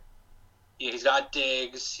year. He's got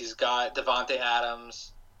Diggs. He's got Devontae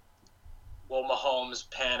Adams. Will Mahomes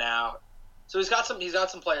pan out? So he's got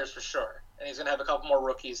some players for sure, and he's gonna have a couple more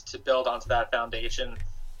rookies to build onto that foundation.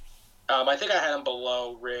 I think I had him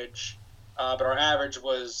below Ridge, but our average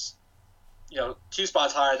was, 2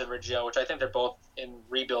 spots higher than Riggio, which I think they're both in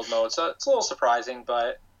rebuild mode. So it's a little surprising,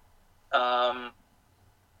 but I'm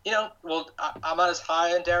not as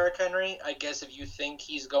high on Derrick Henry. I guess if you think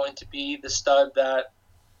he's going to be the stud that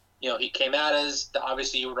he came out as,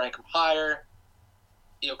 obviously you would rank him higher.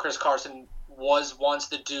 Chris Carson was once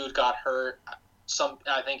the dude, got hurt.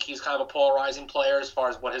 I think he's kind of a polarizing player as far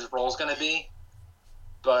as what his role is going to be.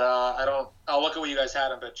 But I'll look at what you guys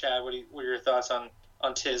had him. But Chad, what are your thoughts on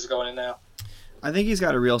Tiz going in now? I think he's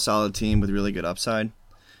got a real solid team with really good upside.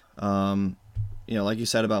 Like you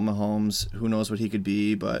said about Mahomes, who knows what he could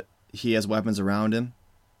be, but he has weapons around him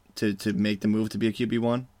to make the move to be a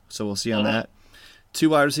QB1. So we'll see on that. 2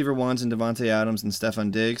 wide receiver ones in Devontae Adams and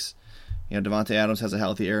Stephon Diggs. Devontae Adams has a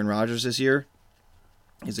healthy Aaron Rodgers this year.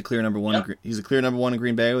 He's a clear number one. Yep. He's a clear number one in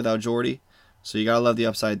Green Bay without Jordy. So you gotta love the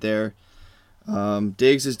upside there.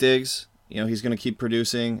 Diggs is Diggs. He's gonna keep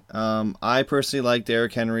producing. I personally like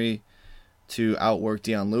Derrick Henry to outwork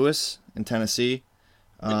Deion Lewis in Tennessee.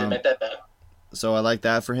 We can make that bet. So I like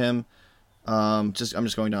that for him. I'm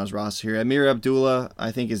just going down his roster here. Amir Abdullah,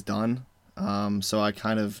 I think, is done. So I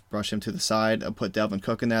kind of brush him to the side. I'll put Delvin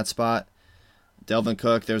Cook in that spot. Delvin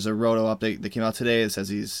Cook, there's a Roto update that came out today that says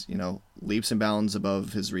he's, leaps and bounds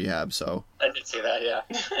above his rehab. So I did see that, yeah.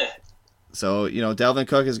 So, Delvin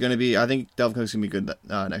Cook is going to be, I think Delvin Cook's going to be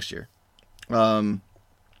good next year.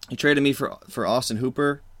 He traded me for Austin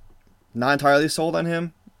Hooper. Not entirely sold on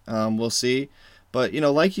him. We'll see. But,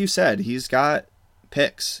 like you said, he's got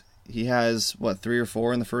picks. He has, 3 or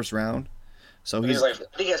 4 in the first round? So I think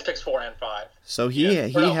he has picks 4 and 5. So he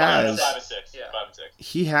has 5 and 6. Yeah. 5 and 6.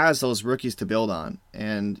 He has those rookies to build on,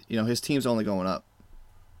 and his team's only going up.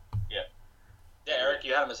 Yeah. Yeah, Eric,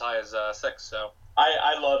 you had him as high as 6, so.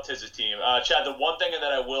 I loved his team. Chad, the one thing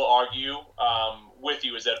that I will argue with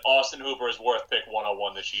you is that Austin Hooper is worth pick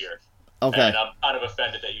 101 this year. Okay. And I'm kind of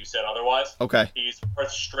offended that you said otherwise. Okay. He's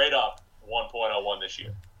worth straight up 1.01 this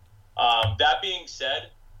year. That being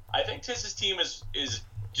said, I think Tiz's team is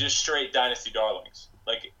just straight dynasty darlings.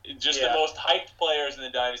 Like, just the most hyped players in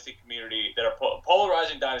the dynasty community that are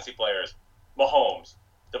polarizing dynasty players. Mahomes,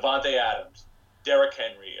 Devontae Adams, Derrick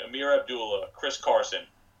Henry, Amir Abdullah, Chris Carson.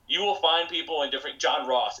 You will find people John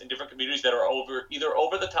Ross, in different communities that are either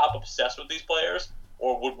over the top obsessed with these players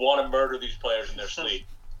or would want to murder these players in their sleep.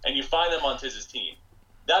 And you find them on Tiz's team.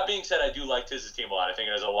 That being said, I do like Tiz's team a lot. I think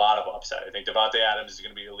it has a lot of upside. I think Devontae Adams is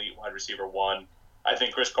going to be elite wide receiver 1. I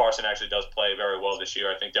think Chris Carson actually does play very well this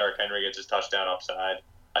year. I think Derrick Henry gets his touchdown upside.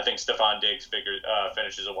 I think Stephon Diggs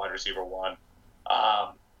finishes a wide receiver 1.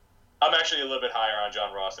 I'm actually a little bit higher on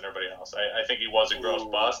John Ross than everybody else. I think he was a gross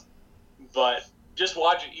bust. But just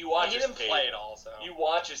watch it. You watch he his didn't tape. play it all, so. You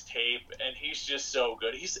watch his tape, and he's just so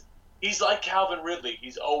good. He's like Calvin Ridley.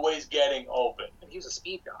 He's always getting open. And he was a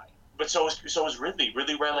speed guy. But so is Ridley.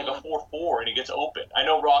 Ridley ran like a 4.4, and he gets open. I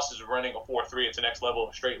know Ross is running a 4.3. It's the next level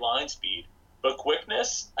of straight line speed. But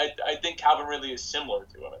quickness, I think Calvin Ridley is similar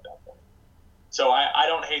to him at that point. So I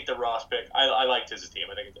don't hate the Ross pick. I liked his team.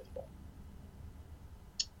 I think it does well.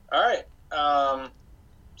 All right.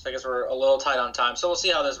 So I guess we're a little tight on time. So we'll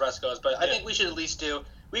see how this rest goes. But I think we should at least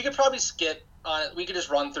we could probably skip on it. We could just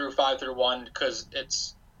run through 5 through 1 because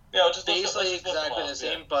it's basically exactly the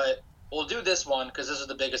same. But we'll do this one because this is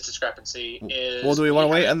the biggest discrepancy. Well, do we want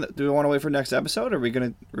to wait? And do we want to wait for next episode, or are we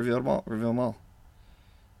going to reveal them all?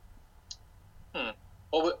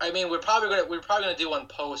 Well, I mean, we're probably gonna do one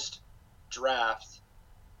post draft.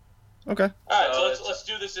 Okay. All right, so let's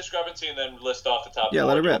do this discrepancy and then list off the top. Yeah,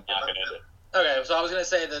 let it rip. Okay, so I was gonna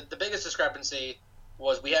say that the biggest discrepancy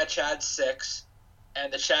was we had Chad 6,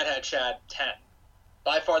 and the Chad had Chad 10.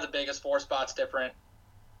 By far the biggest, 4 spots different.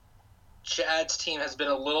 Chad's team has been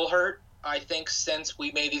a little hurt, I think, since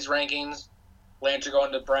we made these rankings. Landry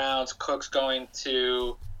going to the Browns, Cook's going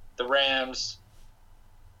to the Rams.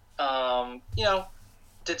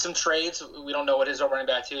 Did some trades. We don't know what his running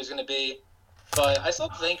back 2 is going to be. But I still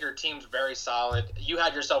think your team's very solid. You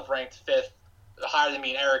had yourself ranked 5th, higher than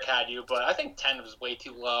me and Eric had you, but I think 10 was way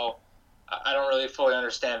too low. I don't really fully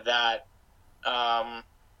understand that.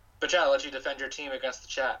 But Chad, I'll let you defend your team against the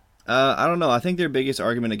chat. I don't know. I think their biggest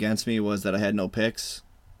argument against me was that I had no picks.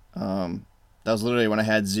 That was literally when I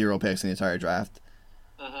had 0 picks in the entire draft.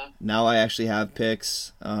 Mm-hmm. Now I actually have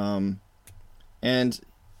picks. And,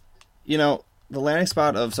 you know, the landing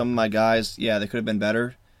spot of some of my guys, yeah, they could have been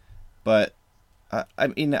better. But, I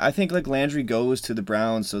mean, I think like Landry goes to the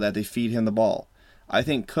Browns so that they feed him the ball. I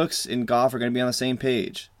think Cooks and Goff are going to be on the same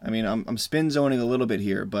page. I mean, I'm spin zoning a little bit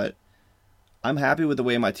here, but I'm happy with the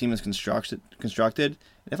way my team is constructed.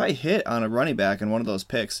 If I hit on a running back in one of those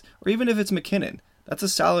picks, or even if it's McKinnon, that's a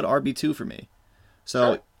solid RB2 for me.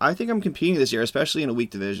 So Sure. I think I'm competing this year, especially in a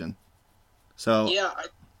weak division. So Yeah,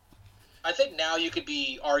 I think now you could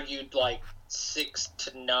be argued like 6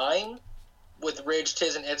 to 9 with Ridge,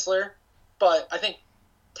 Tiz, and Itzler, but I think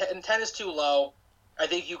 10 is too low. I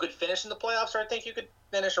think you could finish in the playoffs, or I think you could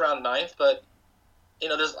finish around 9th, but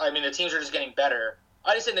the teams are just getting better.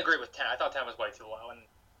 I just didn't agree with 10. I thought 10 was way too low, and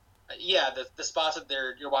yeah, the spots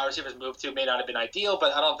that your wide receivers moved to may not have been ideal,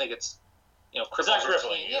 but I don't think it's crippling not your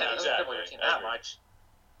crippling, team. Yeah, it doesn't cripple your team that much.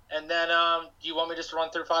 And then, do you want me just to run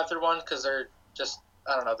through 5 through 1? Because they're just,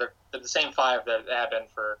 I don't know, they're the same 5 that they have been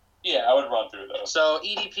for. Yeah, I would run through those. So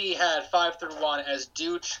EDP had 5 through 1 as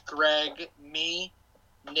Dooch, Greg, me,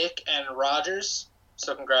 Nick, and Rogers.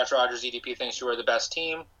 So congrats, Rogers. EDP thinks you were the best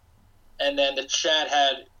team. And then the chat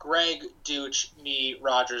had Greg, Dooch, me,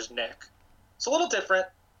 Rogers, Nick. It's a little different.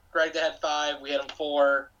 Greg, they had 5. We had him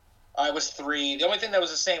 4. I was 3. The only thing that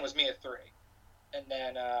was the same was me at 3. And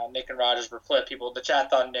then Nick and Rogers were flipped. The chat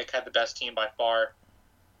thought Nick had the best team by far.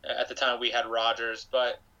 At the time, we had Rogers.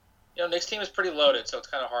 But, Nick's team is pretty loaded, so it's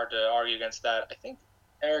kind of hard to argue against that. I think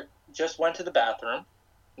Eric just went to the bathroom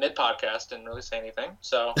mid-podcast, didn't really say anything.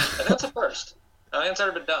 So I think that's a first. I think it's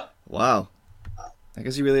already been done. wow, I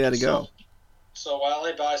guess he really had to go. So while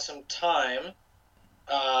I buy some time,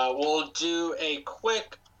 we'll do a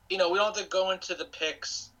quick, we don't have to go into the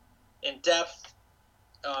picks in depth.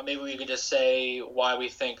 Maybe we could just say why we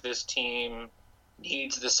think this team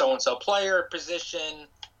needs the so-and-so player position.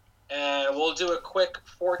 And we'll do a quick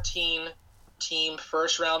 14-team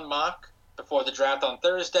first-round mock before the draft on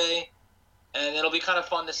Thursday. And it'll be kind of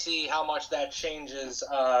fun to see how much that changes,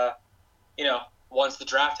 once the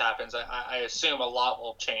draft happens. I assume a lot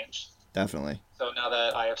will change. Definitely. So now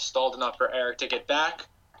that I have stalled enough for Eric to get back,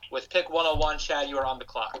 with pick 101, Chad, you are on the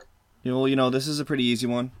clock. This is a pretty easy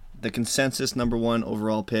one. The consensus number 1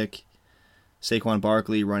 overall pick, Saquon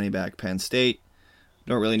Barkley, running back, Penn State.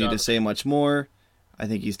 Don't really need to say much more. I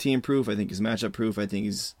think he's team-proof. I think he's matchup-proof. I think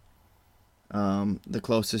he's the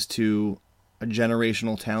closest to a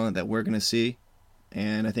generational talent that we're going to see.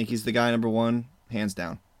 And I think he's the guy number 1, hands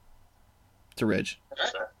down, to Ridge.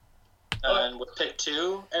 Okay. And with pick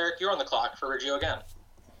 2, Eric, you're on the clock for Riggio again.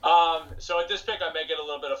 So at this pick, I may get a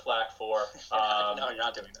little bit of flack for. No, you're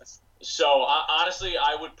not doing this. So honestly,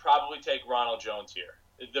 I would probably take Ronald Jones here.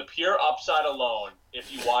 The pure upside alone,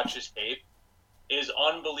 if you watch his tape, is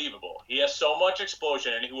unbelievable. He has so much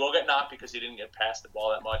explosion, and he will get knocked because he didn't get past the ball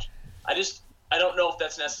that much. I don't know if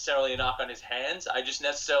that's necessarily a knock on his hands. I just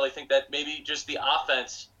necessarily think that maybe just the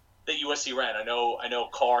offense that USC ran. I know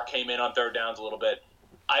Carr came in on third downs a little bit.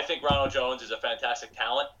 I think Ronald Jones is a fantastic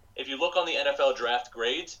talent. If you look on the NFL draft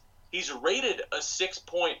grades, he's rated a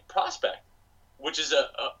 6-point prospect, which is a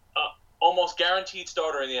almost guaranteed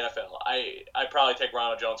starter in the NFL. I probably take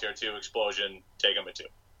Ronald Jones here too. Explosion, take him at 2.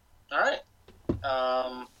 All right.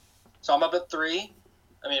 So I'm up at 3.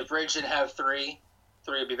 I mean, if Ridge didn't have 3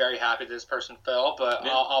 would be very happy that this person fell, but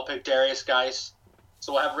yeah. I'll pick Darius Geis.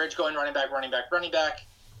 So we'll have Ridge going running back.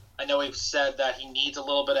 I know we've said that he needs a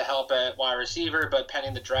little bit of help at wide receiver, but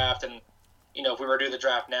pending the draft, and if we were to do the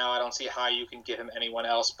draft now, I don't see how you can give him anyone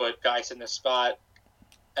else but Geis in this spot.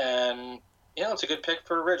 And it's a good pick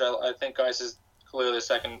for Ridge. I think Geis is clearly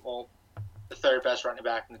the third best running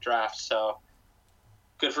back in the draft. So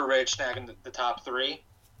good for Ridge snagging the top 3.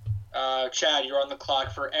 Chad, you're on the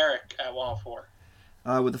clock for Eric at 104.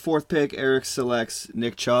 With the 4th pick, Eric selects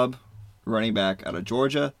Nick Chubb, running back out of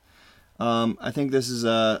Georgia. I think this is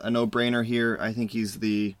a no-brainer here. I think he's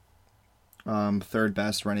the 3rd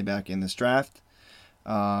best running back in this draft.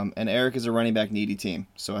 And Eric is a running back needy team,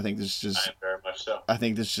 so I think this very much so. I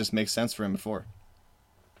think this just makes sense for him before.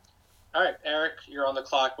 All right, Eric, you're on the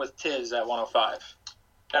clock with Tiz at 105.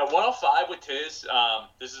 At 105 with Tiz,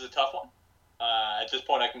 this is a tough one. At this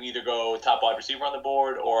point, I can either go top wide receiver on the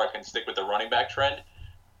board, or I can stick with the running back trend.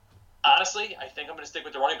 Honestly, I think I'm going to stick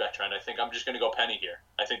with the running back trend. I think I'm just going to go Penny here.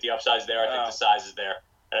 I think the upside's there. I think the size is there.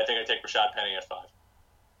 And I think I take Rashad Penny at 5.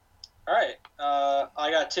 All right. I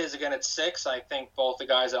got Tiz again at 6. I think both the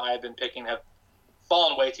guys that I have been picking have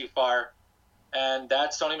fallen way too far. And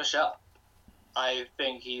that's Sony Michel. I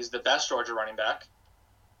think he's the best Georgia running back.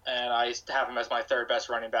 And I have him as my 3rd best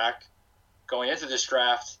running back going into this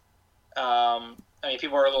draft. I mean,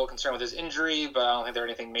 people are a little concerned with his injury, but I don't think there's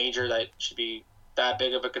anything major that should be that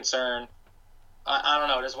big of a concern. I don't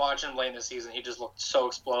know. Just watching him late in the season, he just looked so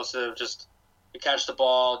explosive. Just to catch the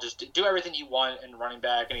ball, just do everything you want in running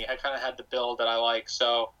back, and he kind of had the build that I like.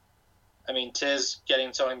 So, I mean, Tiz getting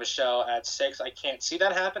Sony Michel at 6, I can't see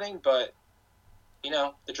that happening, but,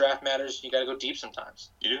 the draft matters. You got to go deep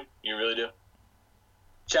sometimes. You do. You really do.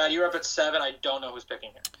 Chad, you're up at 7. I don't know who's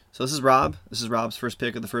picking here. So this is Rob. This is Rob's first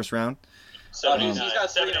pick of the first round. 79. He's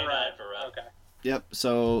got 3 in a row. For Rob. Okay. Yep.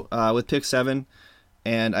 So with pick 7,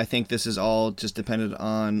 and I think this is all just dependent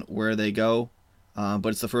on where they go. But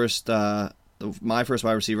it's the first, my first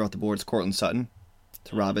wide receiver off the board is Cortland Sutton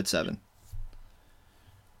to Rob at 7.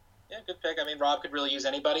 Yeah, good pick. I mean, Rob could really use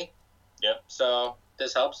anybody. Yep. So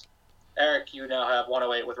this helps. Eric, you now have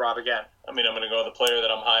 108 with Rob again. I mean, I'm going to go with the player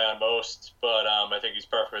that I'm high on most, but I think he's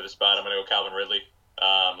perfect for the spot. I'm going to go Calvin Ridley.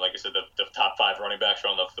 Like I said, the top 5 running backs are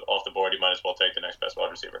off the board. You might as well take the next best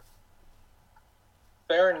wide receiver.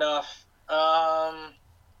 Fair enough.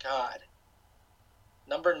 God.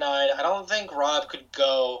 Number 9. I don't think Rob could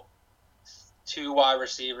go 3 wide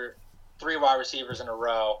receivers in a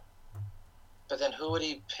row. But then who would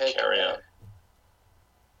he pick? Carry on.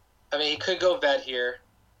 I mean, he could go vet here.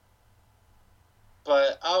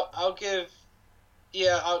 But I'll go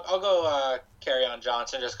Kerryon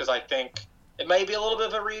Johnson just because I think it may be a little bit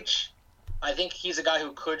of a reach. I think he's a guy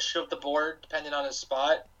who could shoot up the board depending on his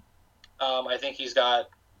spot. I think he's got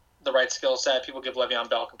the right skill set. People give Le'Veon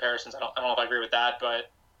Bell comparisons. I don't know if I agree with that,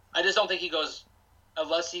 but I just don't think he goes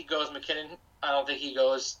unless he goes McKinnon. I don't think he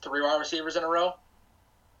goes 3 wide receivers in a row.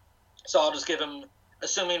 So I'll just give him,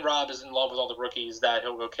 assuming Rob is in love with all the rookies, that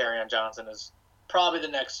he'll go Kerryon Johnson is probably the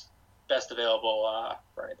next best available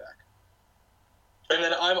running back. And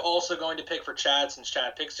then I'm also going to pick for Chad, since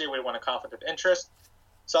Chad picks here. We want a conflict of interest.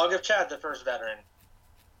 So I'll give Chad the first veteran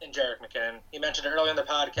in Jerick McKinnon. He mentioned it earlier in the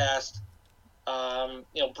podcast.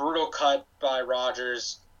 Brutal cut by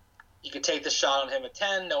Rodgers. You could take the shot on him at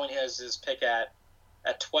 10, knowing he has his pick at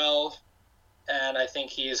 12. And I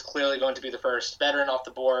think he is clearly going to be the first veteran off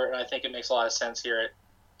the board. And I think it makes a lot of sense here at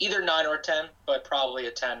either 9 or 10, but probably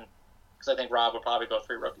at 10, because I think Rob will probably go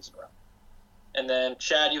 3 rookies in a row. And then,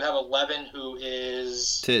 Chad, you have 11, who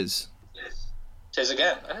is... Tiz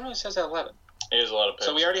again. I didn't really say that 11. He has a lot of picks.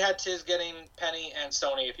 So we already had Tiz getting Penny and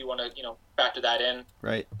Sony, if you want to, factor that in.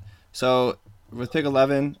 Right. So with pick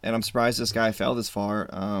 11, and I'm surprised this guy fell this far,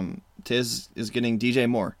 Tiz is getting DJ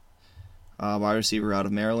Moore, wide receiver out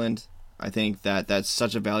of Maryland. I think that's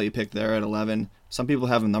such a value pick there at 11. Some people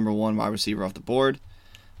have him number 1 wide receiver off the board,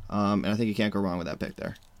 and I think you can't go wrong with that pick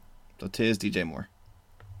there. So Tiz, DJ Moore.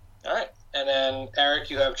 All right. And then, Eric,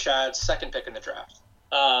 you have Chad's second pick in the draft.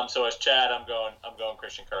 So as Chad, I'm going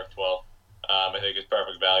Christian Kirk 12. I think it's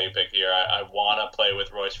perfect value pick here. I want to play with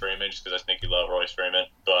Royce Freeman just because I think you love Royce Freeman.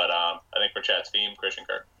 But I think for Chad's team, Christian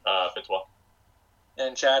Kirk fits well.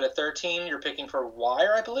 And Chad, at 13, you're picking for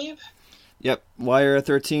Wire, I believe? Yep, Wire at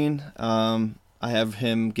 13. I have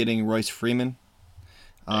him getting Royce Freeman.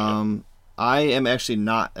 I am actually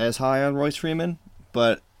not as high on Royce Freeman,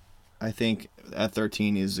 but I think at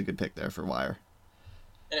 13 is a good pick there for Wire.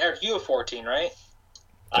 And Eric, you have 14, right?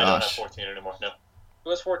 Josh. I don't have 14 anymore, no. Who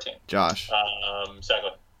has 14? Josh.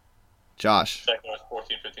 Sackler. Josh. Sackler was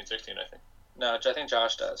 14, 15, 16, I think. No, I think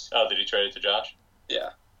Josh does. Oh, did he trade it to Josh?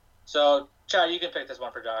 Yeah. So, Chad, you can pick this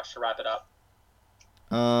one for Josh to wrap it up.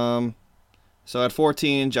 So at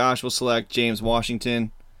 14, Josh will select James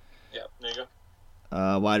Washington. Yep. There you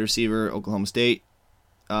go. Wide receiver, Oklahoma State.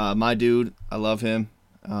 My dude, I love him.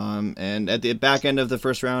 And at the back end of the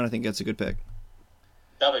first round, I think that's a good pick.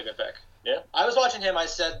 That'll be a good pick. Yeah. I was watching him. I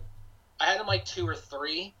had him 2 or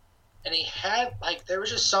 3, and he had there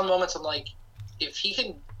was just some moments I'm like, if he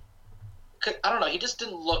can, I don't know. He just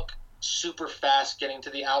didn't look super fast getting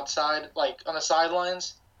to the outside, on the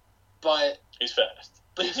sidelines, but he's fast.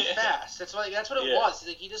 But he's fast. That's what it was.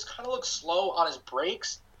 He just kind of looks slow on his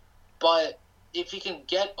breaks, but if he can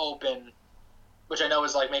get open, which I know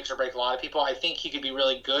is makes or break a lot of people, I think he could be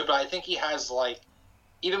really good. But I think he has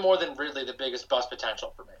even more than Ridley, the biggest bust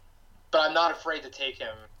potential for me. But I'm not afraid to take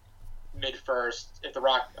him mid-first. If the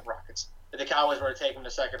Rockets, if the Cowboys were to take him in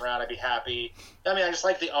the second round, I'd be happy. I mean, I just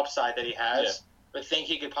like the upside that he has, but think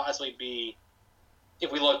he could possibly be,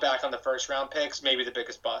 if we look back on the first round picks, maybe the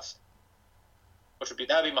biggest bust.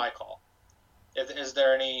 That'd be my call. Is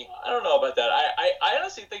there any? I don't know about that. I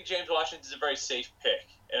honestly think James Washington is a very safe pick,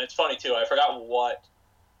 and it's funny too. I forgot what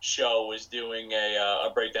show was doing a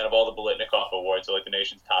breakdown of all the Biletnikoff awards, so the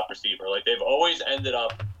nation's top receiver. They've always ended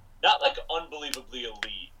up not unbelievably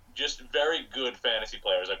elite, just very good fantasy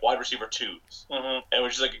players, like wide receiver 2s. Mm-hmm. And it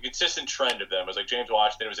was just like a consistent trend of them. It was like James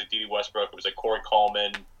Washington, it was like D.D. Westbrook, it was like Corey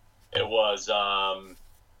Coleman, it was,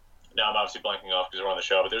 now I'm obviously blanking off because we're on the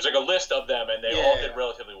show, but there's like a list of them, and they all did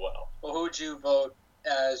relatively well. Well, who would you vote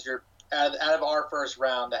as your, out of our first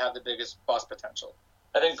round, to have the biggest bust potential?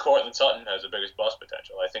 I think Cortland Sutton has the biggest bust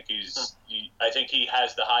potential. I think I think he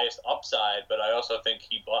has the highest upside, but I also think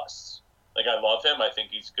he busts. Like, I love him. I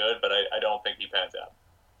think he's good, but I don't think he pans out.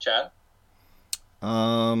 Chad?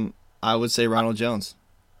 I would say Ronald Jones.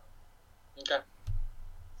 Okay.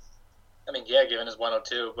 I mean, yeah, given his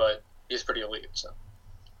 102, but he's pretty elite, so.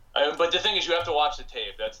 But the thing is, you have to watch the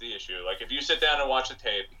tape. That's the issue. Like, if you sit down and watch the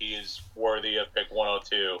tape, he is worthy of pick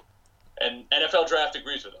 102. And NFL Draft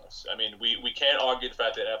agrees with us. I mean, we can't argue the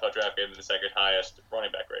fact that NFL Draft gave him the second highest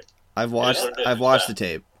running back rate. I've watched the tape.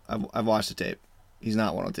 I've watched the tape. He's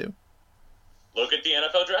not 102. Look at the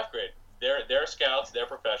NFL Draft grade. They're scouts. They're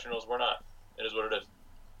professionals. We're not. It is what it is.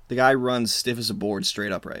 The guy runs stiff as a board,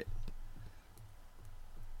 straight upright.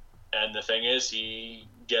 And the thing is, he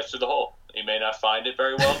gets to the hole. He may not find it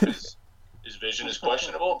very well because his vision is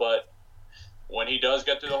questionable, but when he does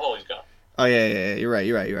get to the hole, he's gone. Oh, yeah. You're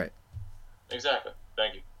right. Exactly.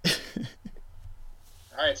 Thank you.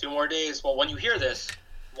 All right, 2 more days. Well, when you hear this,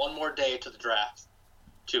 1 more day to the draft.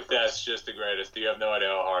 That's just the greatest. You have no idea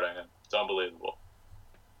how hard I am. It's unbelievable.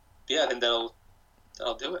 Yeah, I think that'll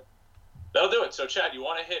do it. That'll do it. So, Chad, you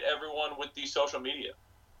want to hit everyone with the social media?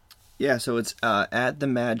 Yeah, so it's at the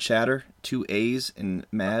Mad Chatter, 2 A's in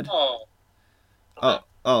Mad. Oh. Okay.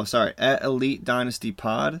 Oh, sorry. At Elite Dynasty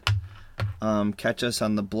Pod. Catch us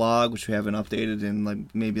on the blog, which we haven't updated in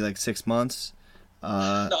maybe 6 months. No,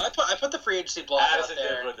 I put the free agency blog Addison out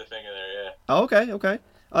there. did put the thing in there, yeah. Oh, okay.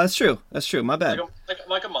 Oh, that's true. My bad.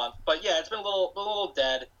 Like a month. But yeah, it's been a little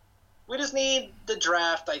dead. We just need the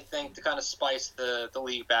draft, I think, to kind of spice the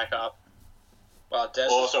league back up. Well,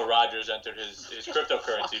 also, Rogers entered his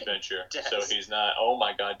cryptocurrency venture, Dez. so he's not. Oh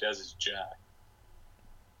my God, Dez is jacked.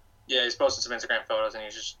 Yeah, he's posted some Instagram photos and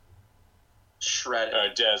he's just shredded.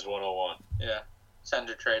 Dez 101. Yeah,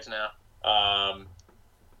 sender trades now.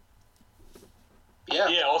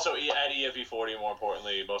 Yeah. Also, at EFE40, more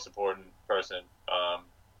importantly, most important person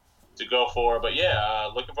to go for. But yeah,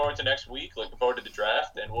 looking forward to next week. Looking forward to the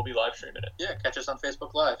draft, and we'll be live streaming it. Yeah, catch us on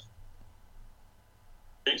Facebook Live.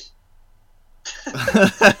 Peace.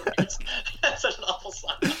 That's such an awful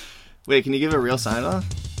sign. Wait, can you give a real sign off?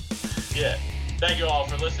 Yeah. Thank you all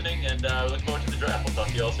for listening, and we look forward to the draft. We'll talk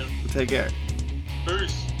to you all soon. Take care.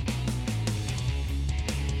 Peace.